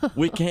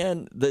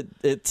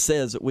 It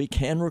says that we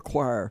can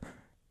require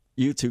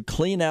you to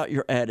clean out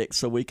your attic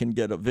so we can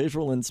get a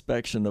visual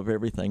inspection of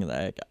everything in the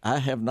attic. I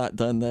have not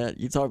done that.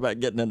 You talk about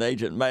getting an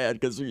agent mad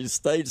because you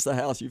staged the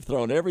house, you've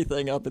thrown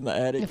everything up in the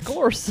attic. Of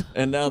course.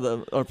 And now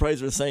the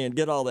appraiser is saying,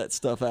 get all that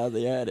stuff out of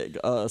the attic.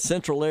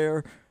 Central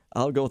air,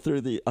 I'll go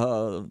through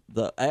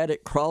the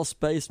attic crawl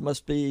space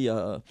must be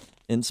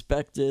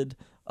inspected.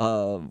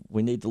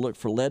 We need to look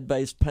for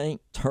lead-based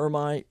paint,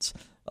 termites,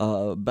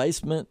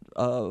 basement,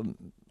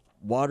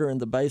 water in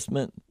the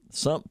basement,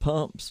 sump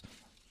pumps,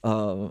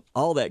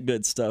 all that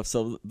good stuff.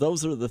 So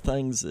those are the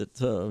things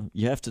that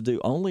you have to do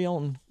only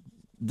on.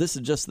 This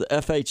is just the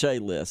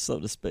FHA list, so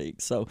to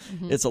speak. So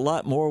it's a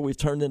lot more. We've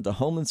turned into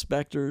home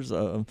inspectors.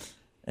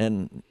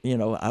 And, you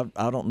know,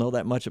 I don't know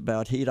that much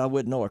about heat. I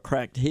wouldn't know a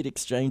cracked heat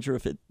exchanger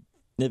if it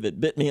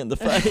bit me in the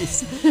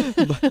face.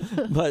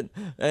 but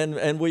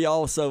we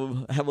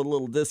also have a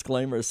little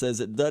disclaimer that says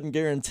it doesn't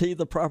guarantee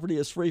the property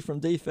is free from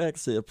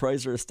defects. The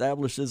appraiser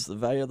establishes the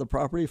value of the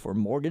property for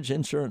mortgage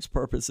insurance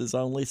purposes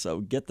only, so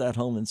get that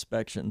home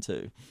inspection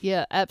too.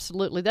 Yeah,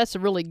 absolutely. That's a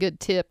really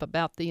good tip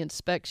about the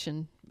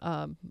inspection.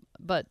 You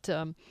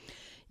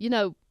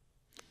know,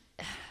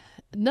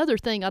 another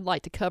thing I'd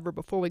like to cover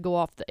before we go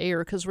off the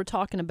air, because we're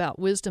talking about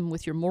wisdom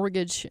with your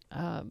mortgage,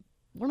 I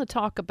want to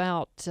talk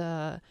about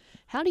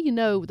how do you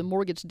know the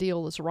mortgage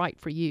deal is right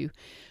for you?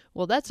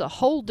 Well, that's a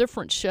whole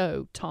different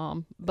show,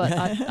 Tom. But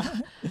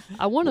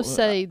I want to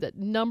say that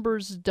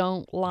numbers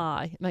don't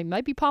lie. I mean,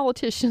 maybe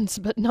politicians,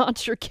 but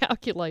not your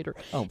calculator.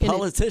 Oh,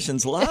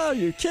 politicians lie?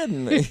 You're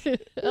kidding me.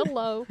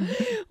 Hello.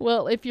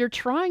 Well, if you're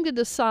trying to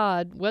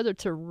decide whether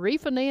to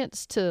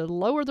refinance to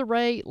lower the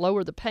rate,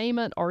 lower the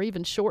payment, or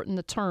even shorten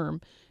the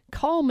term,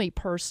 call me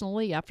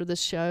personally after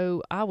this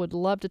show. I would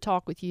love to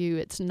talk with you.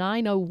 It's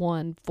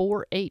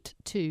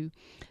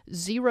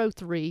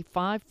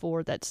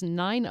 901-482-0354. That's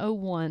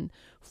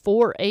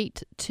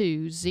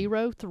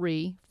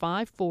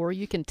 901-482-0354.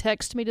 You can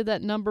text me to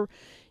that number.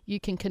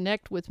 You can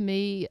connect with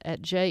me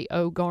at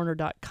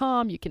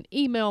jogarner.com. You can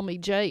email me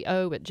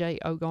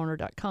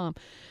jo@jogarner.com.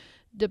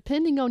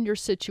 Depending on your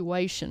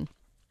situation,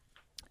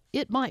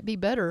 it might be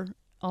better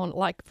on,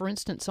 like, for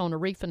instance, on a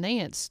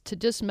refinance, to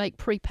just make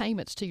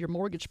prepayments to your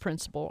mortgage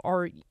principal.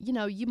 Or, you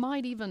know, you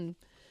might even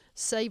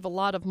save a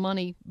lot of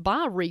money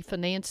by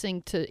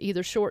refinancing to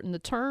either shorten the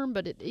term,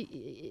 but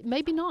it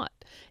maybe not.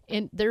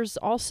 And there's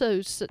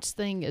also such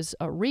thing as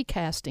a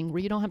recasting,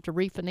 where you don't have to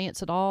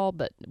refinance at all,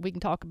 but we can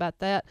talk about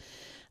that.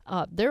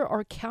 There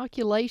are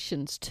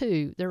calculations,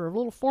 too. There are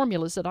little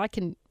formulas that I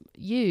can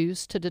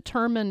use to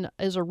determine,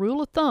 as a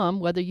rule of thumb,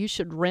 whether you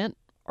should rent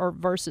or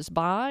versus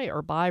buy,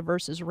 or buy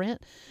versus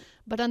rent.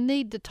 But I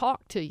need to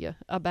talk to you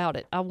about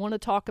it. I want to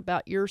talk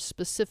about your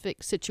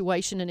specific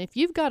situation. And if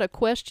you've got a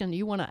question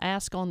you want to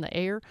ask on the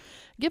air,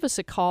 give us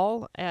a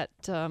call at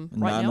right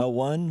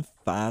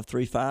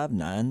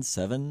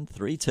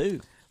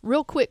 901-535-9732.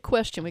 Real quick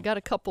question. We got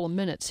a couple of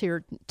minutes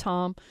here,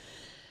 Tom.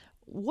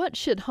 What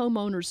should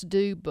homeowners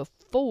do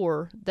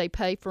before they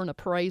pay for an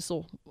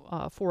appraisal,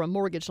 for a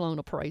mortgage loan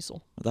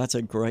appraisal? That's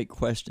a great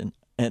question.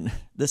 And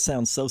this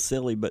sounds so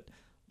silly, but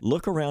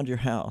look around your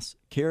house.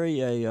 Carry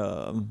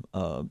a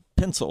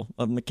pencil,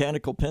 a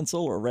mechanical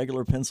pencil or a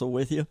regular pencil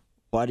with you.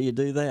 Why do you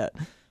do that?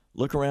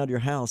 Look around your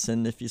house,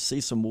 and if you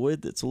see some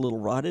wood that's a little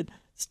rotted,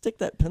 stick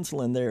that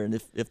pencil in there. And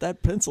if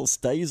that pencil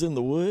stays in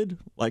the wood,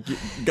 like it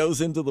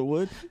goes into the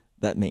wood,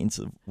 that means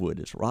the wood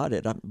is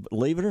rotted.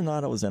 Believe it or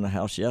not, I was in a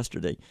house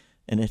yesterday,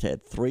 and it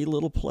had 3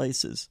 little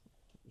places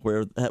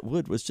where that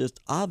wood was just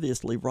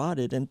obviously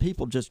rotted, and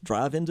people just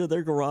drive into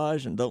their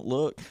garage and don't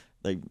look.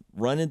 They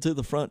run into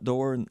the front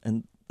door,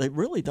 and they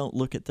really don't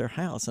look at their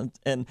house.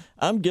 And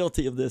I'm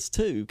guilty of this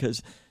too,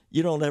 because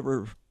you don't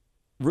ever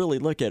really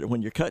look at it.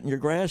 When you're cutting your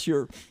grass,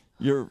 you're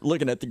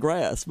looking at the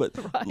grass, but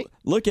right.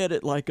 Look at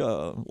it like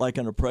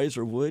an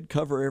appraiser would.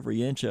 Cover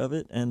every inch of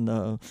it,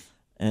 and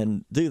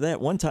do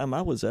that. One time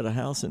I was at a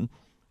house, and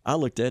I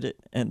looked at it,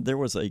 and there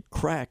was a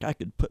crack I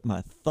could put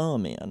my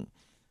thumb in,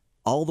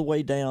 all the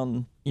way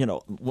down,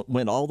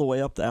 went all the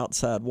way up the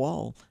outside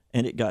wall.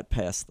 And it got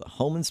past the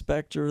home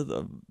inspector,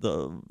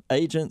 the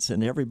agents,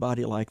 and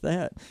everybody like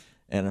that.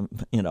 And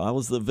I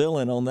was the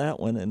villain on that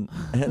one. And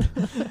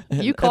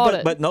you caught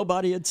it, but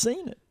nobody had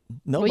seen it.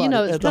 Nobody.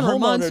 Well, the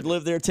homeowner had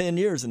lived there 10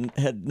 years and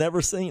had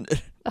never seen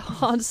it.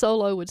 Han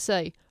Solo would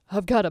say,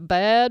 "I've got a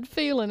bad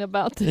feeling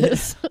about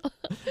this."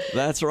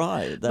 That's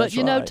right. But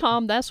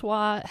Tom, that's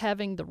why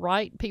having the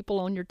right people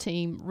on your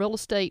team, real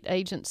estate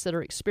agents that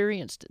are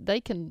experienced, they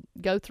can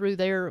go through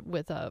there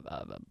with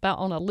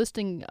on a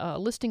listing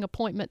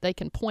appointment. They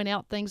can point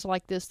out things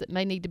like this that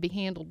may need to be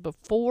handled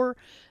before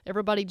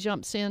everybody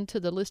jumps into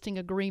the listing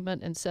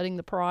agreement and setting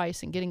the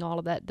price and getting all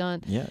of that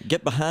done. Yeah,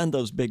 get behind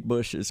those big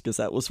bushes, because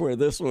that was where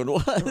this one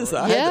was.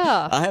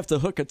 I have to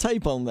hook a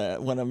tape on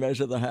that when I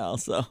measure the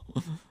house. So,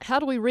 how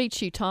do we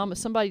reach you, Tom, if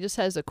somebody just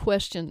has a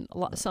question,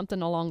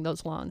 something along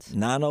those lines?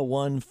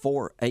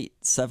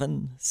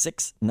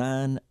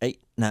 901-487-6989.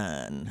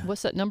 6989.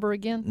 What's that number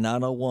again?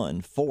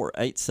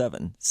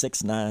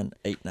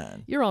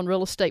 901-487-6989. You're on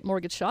Real Estate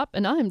Mortgage Shop,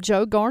 and I am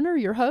Joe Garner,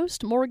 your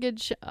host,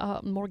 mortgage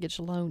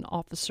loan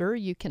officer.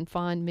 You can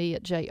find me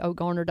at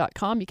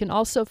jogarner.com. You can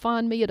also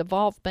find me at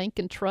Evolve Bank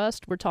and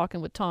Trust. We're talking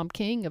with Tom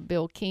King of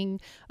Bill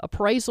King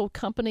Appraisal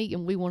Company,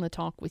 and we want to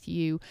talk with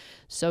you.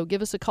 So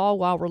give us a call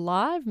while we're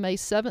live, May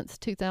 7th,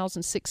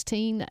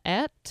 2016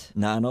 at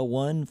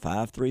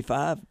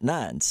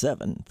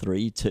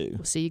 901-535-9732.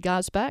 We'll see you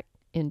guys back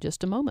in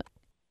just a moment.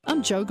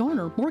 I'm Joe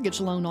Garner,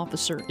 mortgage loan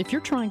officer. If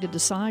you're trying to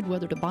decide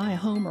whether to buy a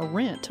home or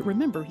rent,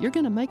 remember, you're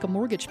going to make a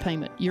mortgage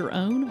payment, your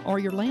own or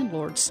your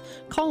landlord's.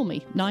 Call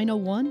me,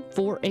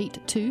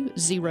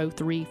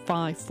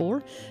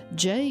 901-482-0354,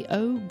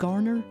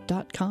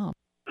 jogarner.com.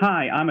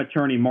 Hi, I'm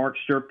attorney Mark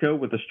Sturpko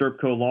with the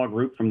Sturpko Law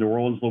Group from New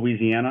Orleans,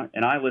 Louisiana,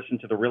 and I listen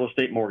to the Real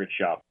Estate Mortgage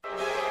Shop.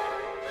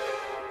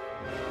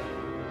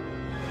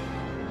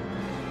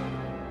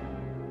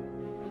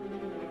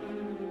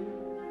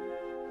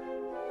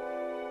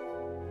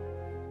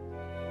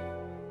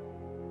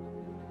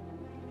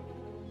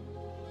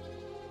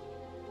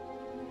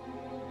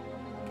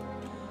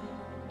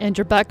 And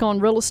you're back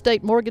on Real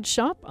Estate Mortgage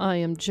Shop. I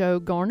am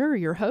Joe Garner,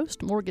 your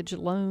host, mortgage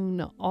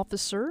loan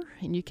officer,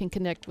 and you can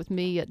connect with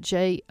me at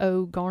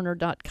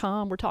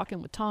jogarner.com. We're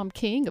talking with Tom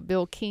King of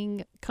Bill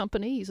King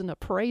Company. He's an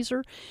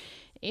appraiser.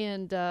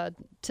 And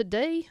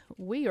today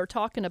we are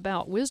talking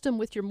about wisdom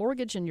with your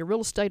mortgage and your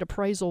real estate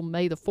appraisal.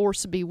 May the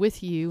force be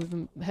with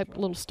you. We have a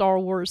little Star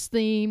Wars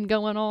theme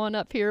going on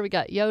up here. We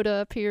got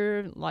Yoda up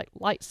here, like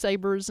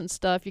lightsabers and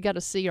stuff. You got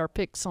to see our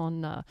pics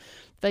on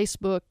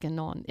Facebook and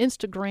on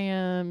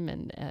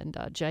Instagram and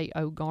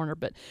J.O. Garner.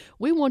 But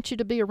we want you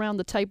to be around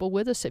the table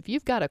with us. If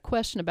you've got a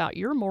question about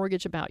your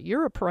mortgage, about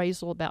your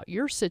appraisal, about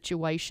your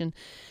situation,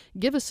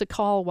 give us a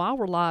call while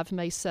we're live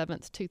May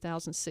 7th,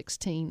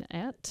 2016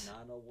 at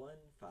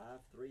 901-535-9732.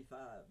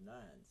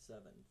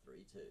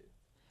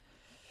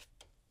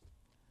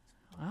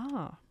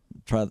 Ah.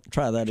 Try that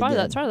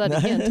again. Try that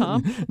again,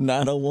 Tom.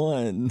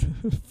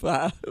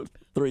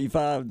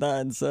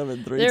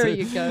 901-535-9732. There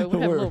you go.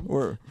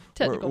 We're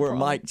problem.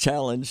 mic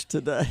challenged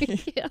today.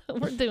 Yeah,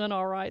 we're doing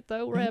all right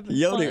though. We're having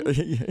Yoda, fun.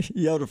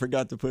 Yoda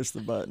forgot to push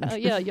the button.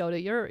 Yeah, Yoda,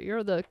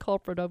 you're the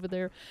culprit over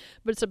there.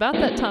 But it's about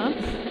that time.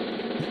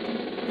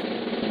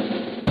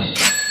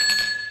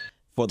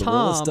 For the Tom,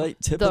 real estate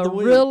tip of the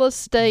week. The real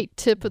estate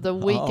tip of the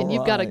week, All and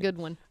you've got a right. good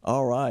one.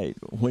 All right.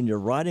 When you're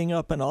writing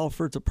up an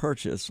offer to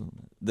purchase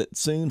that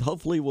soon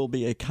hopefully will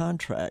be a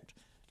contract,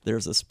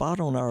 there's a spot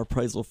on our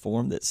appraisal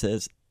form that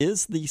says,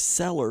 is the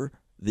seller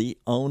the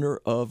owner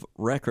of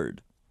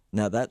record?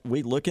 Now that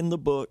we look in the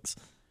books,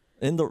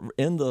 in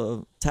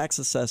the tax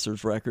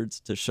assessor's records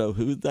to show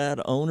who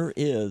that owner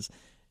is.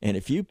 And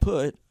if you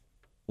put,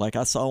 like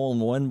I saw on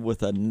one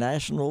with a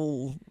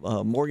national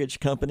mortgage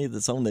company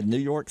that's on the New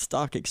York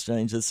Stock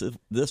Exchange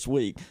this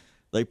week,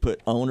 they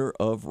put owner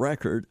of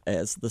record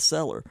as the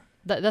seller.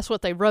 That's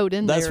what they wrote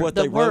in That's there. what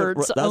the they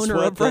words, wrote.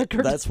 owner of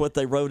record. That's what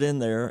they wrote in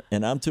there,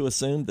 and I'm to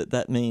assume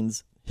that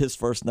means his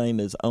first name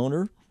is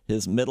owner,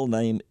 his middle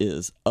name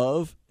is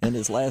of, and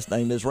his last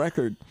name is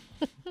record.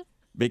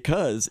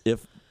 Because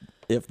if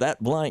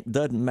that blank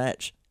doesn't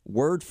match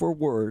word for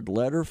word,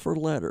 letter for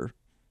letter,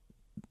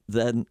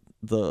 then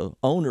the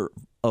owner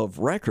of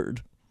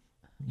record,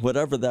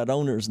 whatever that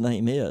owner's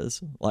name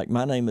is, like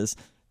my name is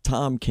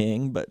Tom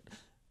King, but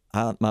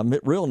my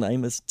real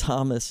name is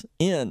Thomas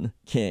N.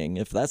 King.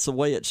 If that's the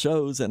way it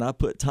shows and I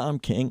put Tom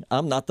King,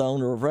 I'm not the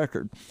owner of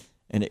record.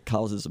 And it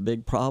causes a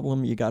big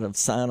problem. You got to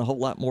sign a whole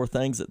lot more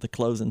things at the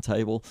closing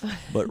table,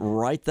 but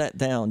write that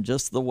down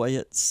just the way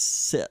it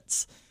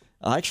sits.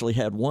 I actually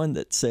had one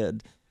that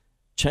said,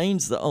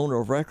 change the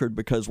owner of record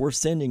because we're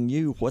sending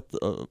you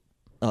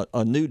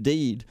a new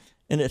deed.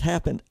 And it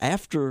happened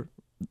after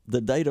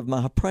the date of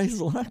my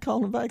appraisal, and I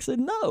called him back and said,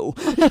 no,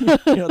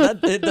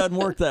 it doesn't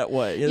work that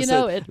way. It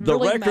the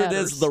really record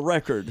matters. is the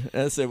record.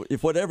 And I said,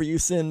 if whatever you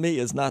send me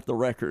is not the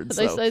record.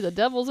 They say the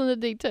devil's in the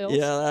details.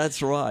 Yeah,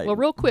 that's right. Well,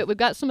 real quick, we've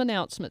got some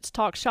announcements.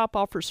 Talk Shop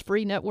offers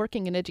free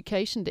networking and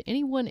education to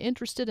anyone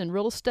interested in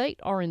real estate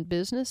or in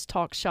business.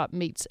 Talk Shop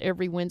meets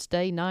every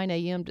Wednesday, 9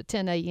 a.m. to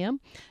 10 a.m.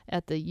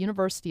 at the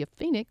University of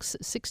Phoenix,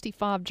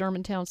 65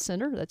 Germantown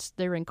Center. That's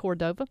there in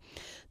Cordova.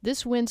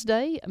 This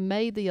Wednesday,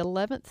 May the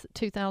 11th,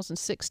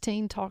 2016,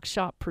 Talk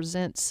Shop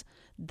presents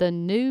The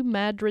New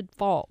Madrid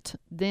Fault,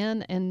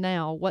 Then and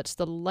Now. What's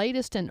the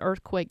latest in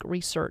earthquake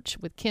research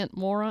with Kent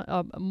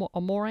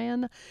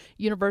Moran,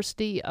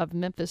 University of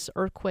Memphis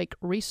Earthquake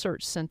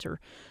Research Center.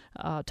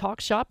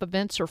 Talk Shop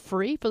events are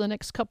free for the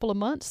next couple of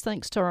months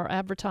thanks to our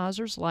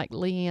advertisers like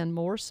Leanne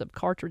Morse of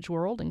Cartridge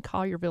World in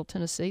Collierville,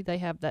 Tennessee. They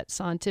have that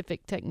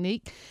scientific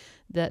technique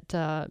that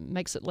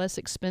makes it less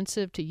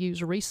expensive to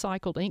use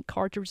recycled ink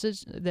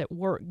cartridges that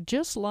work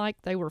just like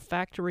they were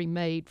factory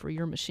made for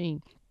your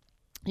machine.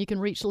 You can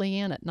reach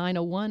Leanne at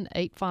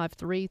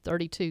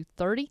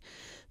 901-853-3230.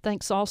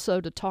 Thanks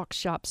also to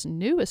TalkShop's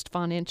newest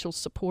financial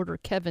supporter,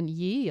 Kevin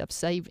Yee of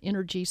Save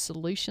Energy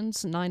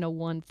Solutions,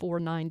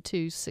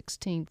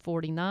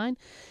 901-492-1649.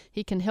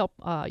 He can help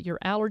your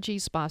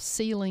allergies by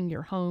sealing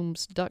your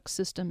home's duct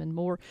system and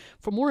more.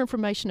 For more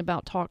information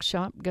about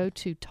TalkShop, go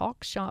to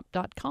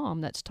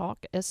TalkShop.com. That's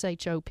talk,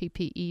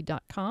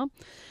 SHOPPE.com.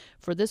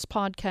 For this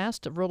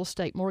podcast of Real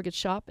Estate Mortgage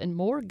Shop and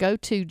more, go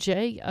to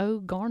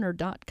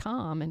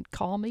jogarner.com and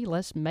call me.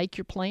 Let's make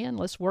your plan.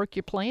 Let's work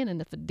your plan.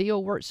 And if a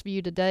deal works for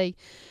you today,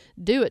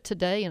 do it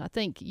today. And I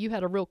think you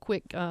had a real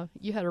quick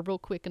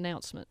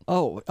announcement.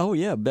 Oh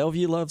yeah,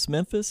 Bellevue Loves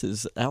Memphis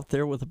is out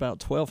there with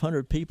about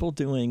 1,200 people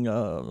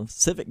doing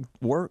civic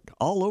work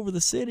all over the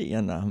city,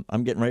 and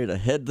I'm getting ready to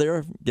head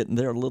there. Getting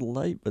there a little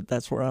late, but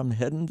that's where I'm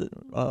heading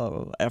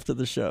after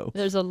the show.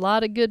 There's a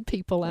lot of good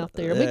people out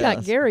there. We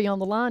got Gary on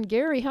the line.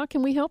 Gary, how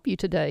can we help you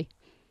today?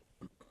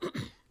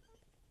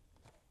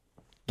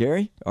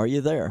 Gary, are you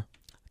there?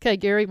 Okay,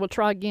 Gary, we'll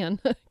try again.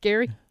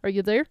 Gary, are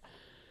you there?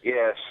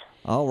 Yes.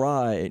 All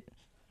right.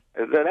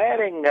 Is it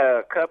adding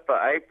a couple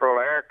of April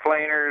air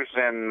cleaners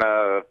and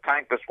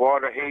tankless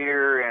water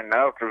heater and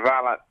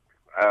ultraviolet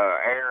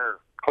air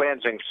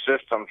cleansing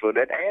systems, would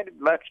it add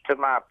much to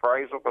my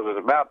appraisal? Because it's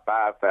about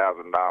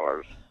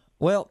 $5,000.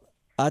 Well,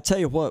 I tell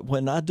you what,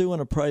 when I do an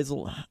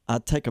appraisal, I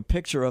take a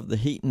picture of the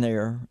heat and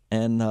air,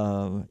 and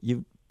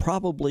you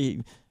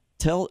probably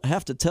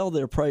have to tell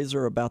the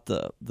appraiser about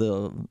the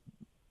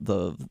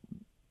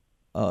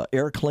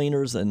air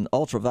cleaners and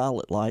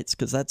ultraviolet lights,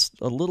 because that's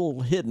a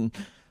little hidden.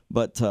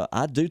 But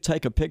I do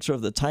take a picture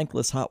of the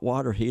tankless hot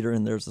water heater,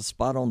 and there's a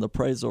spot on the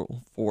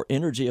appraisal for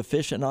energy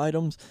efficient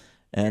items,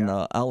 and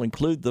I'll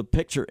include the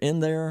picture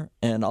in there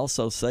and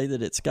also say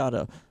that it's got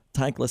a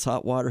tankless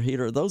hot water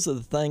heater. Those are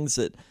the things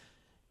that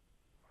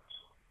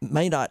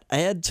may not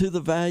add to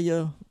the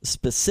value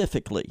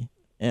specifically,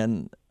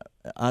 and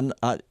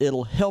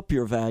it'll help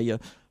your value,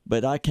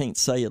 but I can't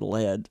say it'll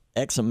add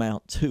X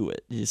amount to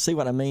it. You see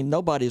what I mean?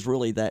 Nobody's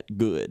really that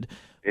good.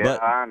 Yeah,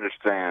 but, I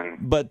understand.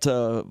 But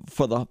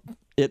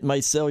it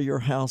may sell your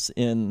house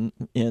in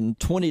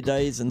 20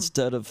 days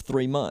instead of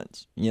 3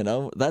 months. You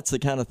know, that's the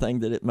kind of thing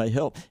that it may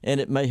help, and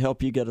it may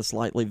help you get a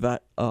slightly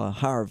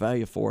higher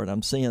value for it.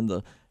 I'm seeing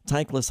the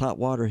tankless hot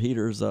water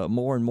heaters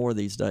more and more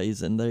these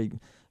days, and they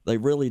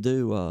really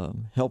do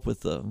help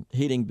with the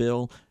heating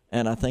bill,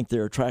 and I think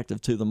they're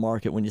attractive to the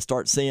market. When you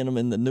start seeing them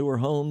in the newer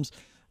homes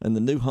and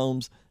the new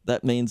homes,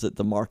 that means that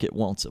the market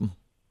wants them.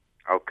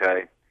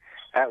 Okay.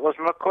 That was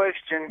my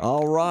question.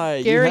 All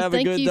right. Gary, you have a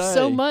good day. thank you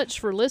so much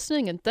for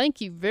listening, and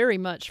thank you very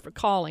much for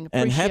calling.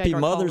 Appreciate and happy our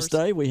Mother's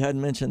callers. Day. We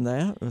hadn't mentioned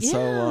that. Yeah.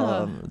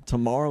 So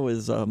tomorrow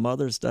is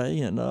Mother's Day,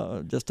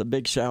 and just a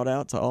big shout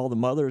out to all the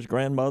mothers,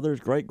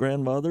 grandmothers,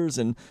 great-grandmothers,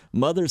 and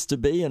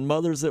mothers-to-be and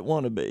mothers that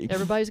want to be.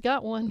 Everybody's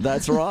got one.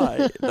 That's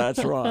right.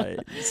 That's right.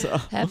 So.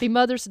 Happy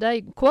Mother's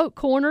Day. Quote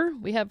Corner.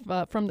 We have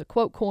from the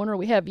Quote Corner,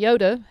 we have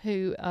Yoda,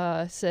 who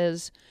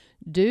says,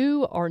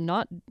 "Do or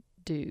not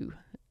do.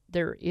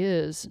 There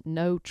is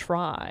no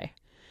try."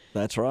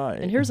 That's right.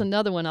 And here's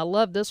another one. I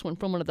love this one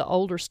from one of the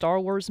older Star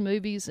Wars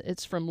movies.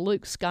 It's from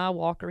Luke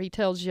Skywalker. He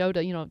tells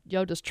Yoda,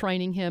 Yoda's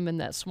training him in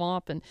that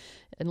swamp, and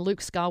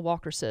Luke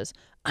Skywalker says,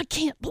 "I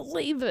can't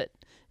believe it."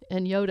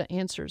 And Yoda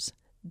answers,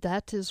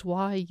 "That is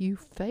why you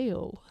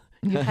fail."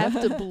 You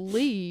have to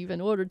believe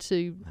in order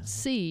to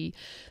see.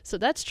 So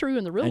that's true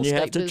in the real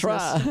estate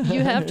business. And you have to try.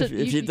 You have to.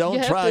 If you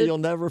don't try, you'll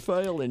never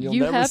fail, and you'll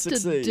never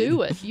succeed. You have to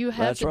do it. You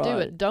have That's to do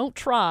right. it. Don't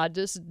try,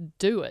 just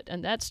do it.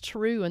 And that's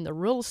true in the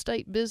real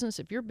estate business.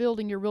 If you're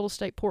building your real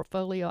estate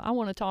portfolio, I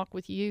want to talk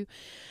with you.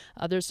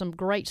 There's some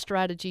great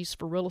strategies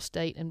for real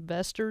estate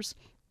investors.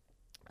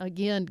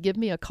 Again, give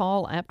me a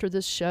call after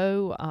this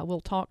show.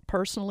 We'll talk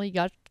personally. You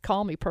got to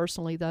call me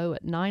personally, though,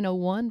 at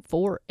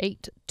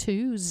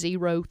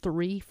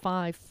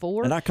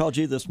 901-482-0354. And I called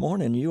you this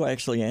morning. You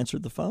actually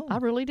answered the phone. I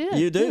really did.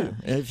 You do.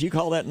 Yeah. If you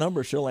call that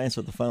number, she'll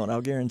answer the phone.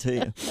 I'll guarantee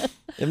you.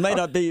 It may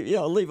not be,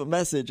 leave a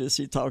message if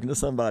she's talking to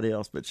somebody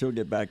else, but she'll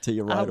get back to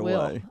you right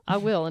away. I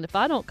will. And if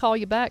I don't call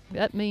you back,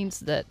 that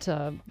means that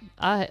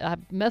I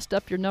messed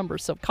up your number.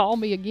 So call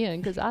me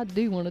again, because I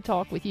do want to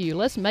talk with you.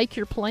 Let's make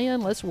your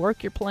plan. Let's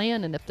work your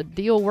plan. And if the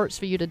deal works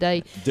for you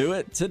today, do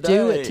it today.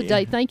 Do it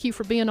today. Thank you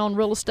for being on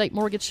Real Estate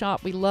Mortgage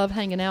Shop. We love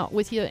hanging out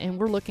with you, and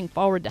we're looking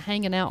forward to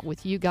hanging out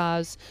with you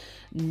guys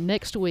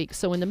next week.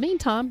 So in the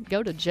meantime,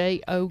 go to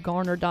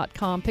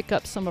jogarner.com, pick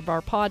up some of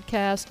our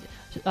podcasts,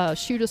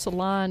 shoot us a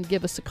line,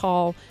 give us a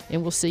call,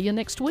 and we'll see you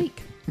next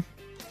week.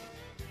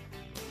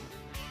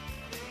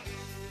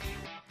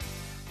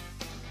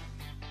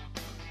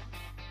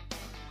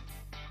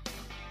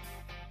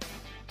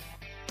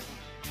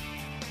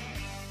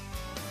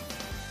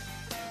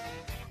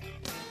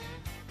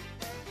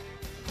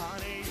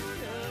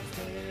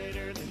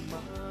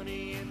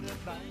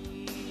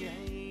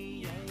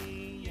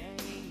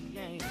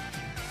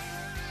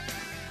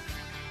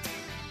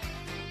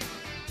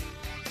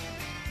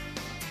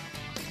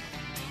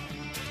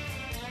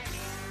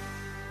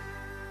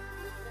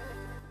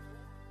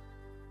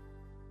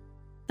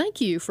 Thank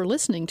you for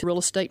listening to Real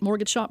Estate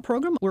Mortgage Shop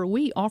program, where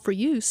we offer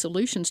you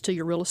solutions to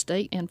your real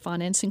estate and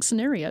financing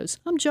scenarios.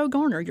 I'm Joe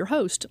Garner, your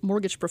host,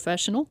 mortgage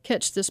professional.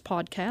 Catch this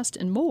podcast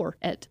and more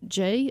at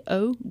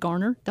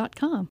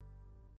jogarner.com.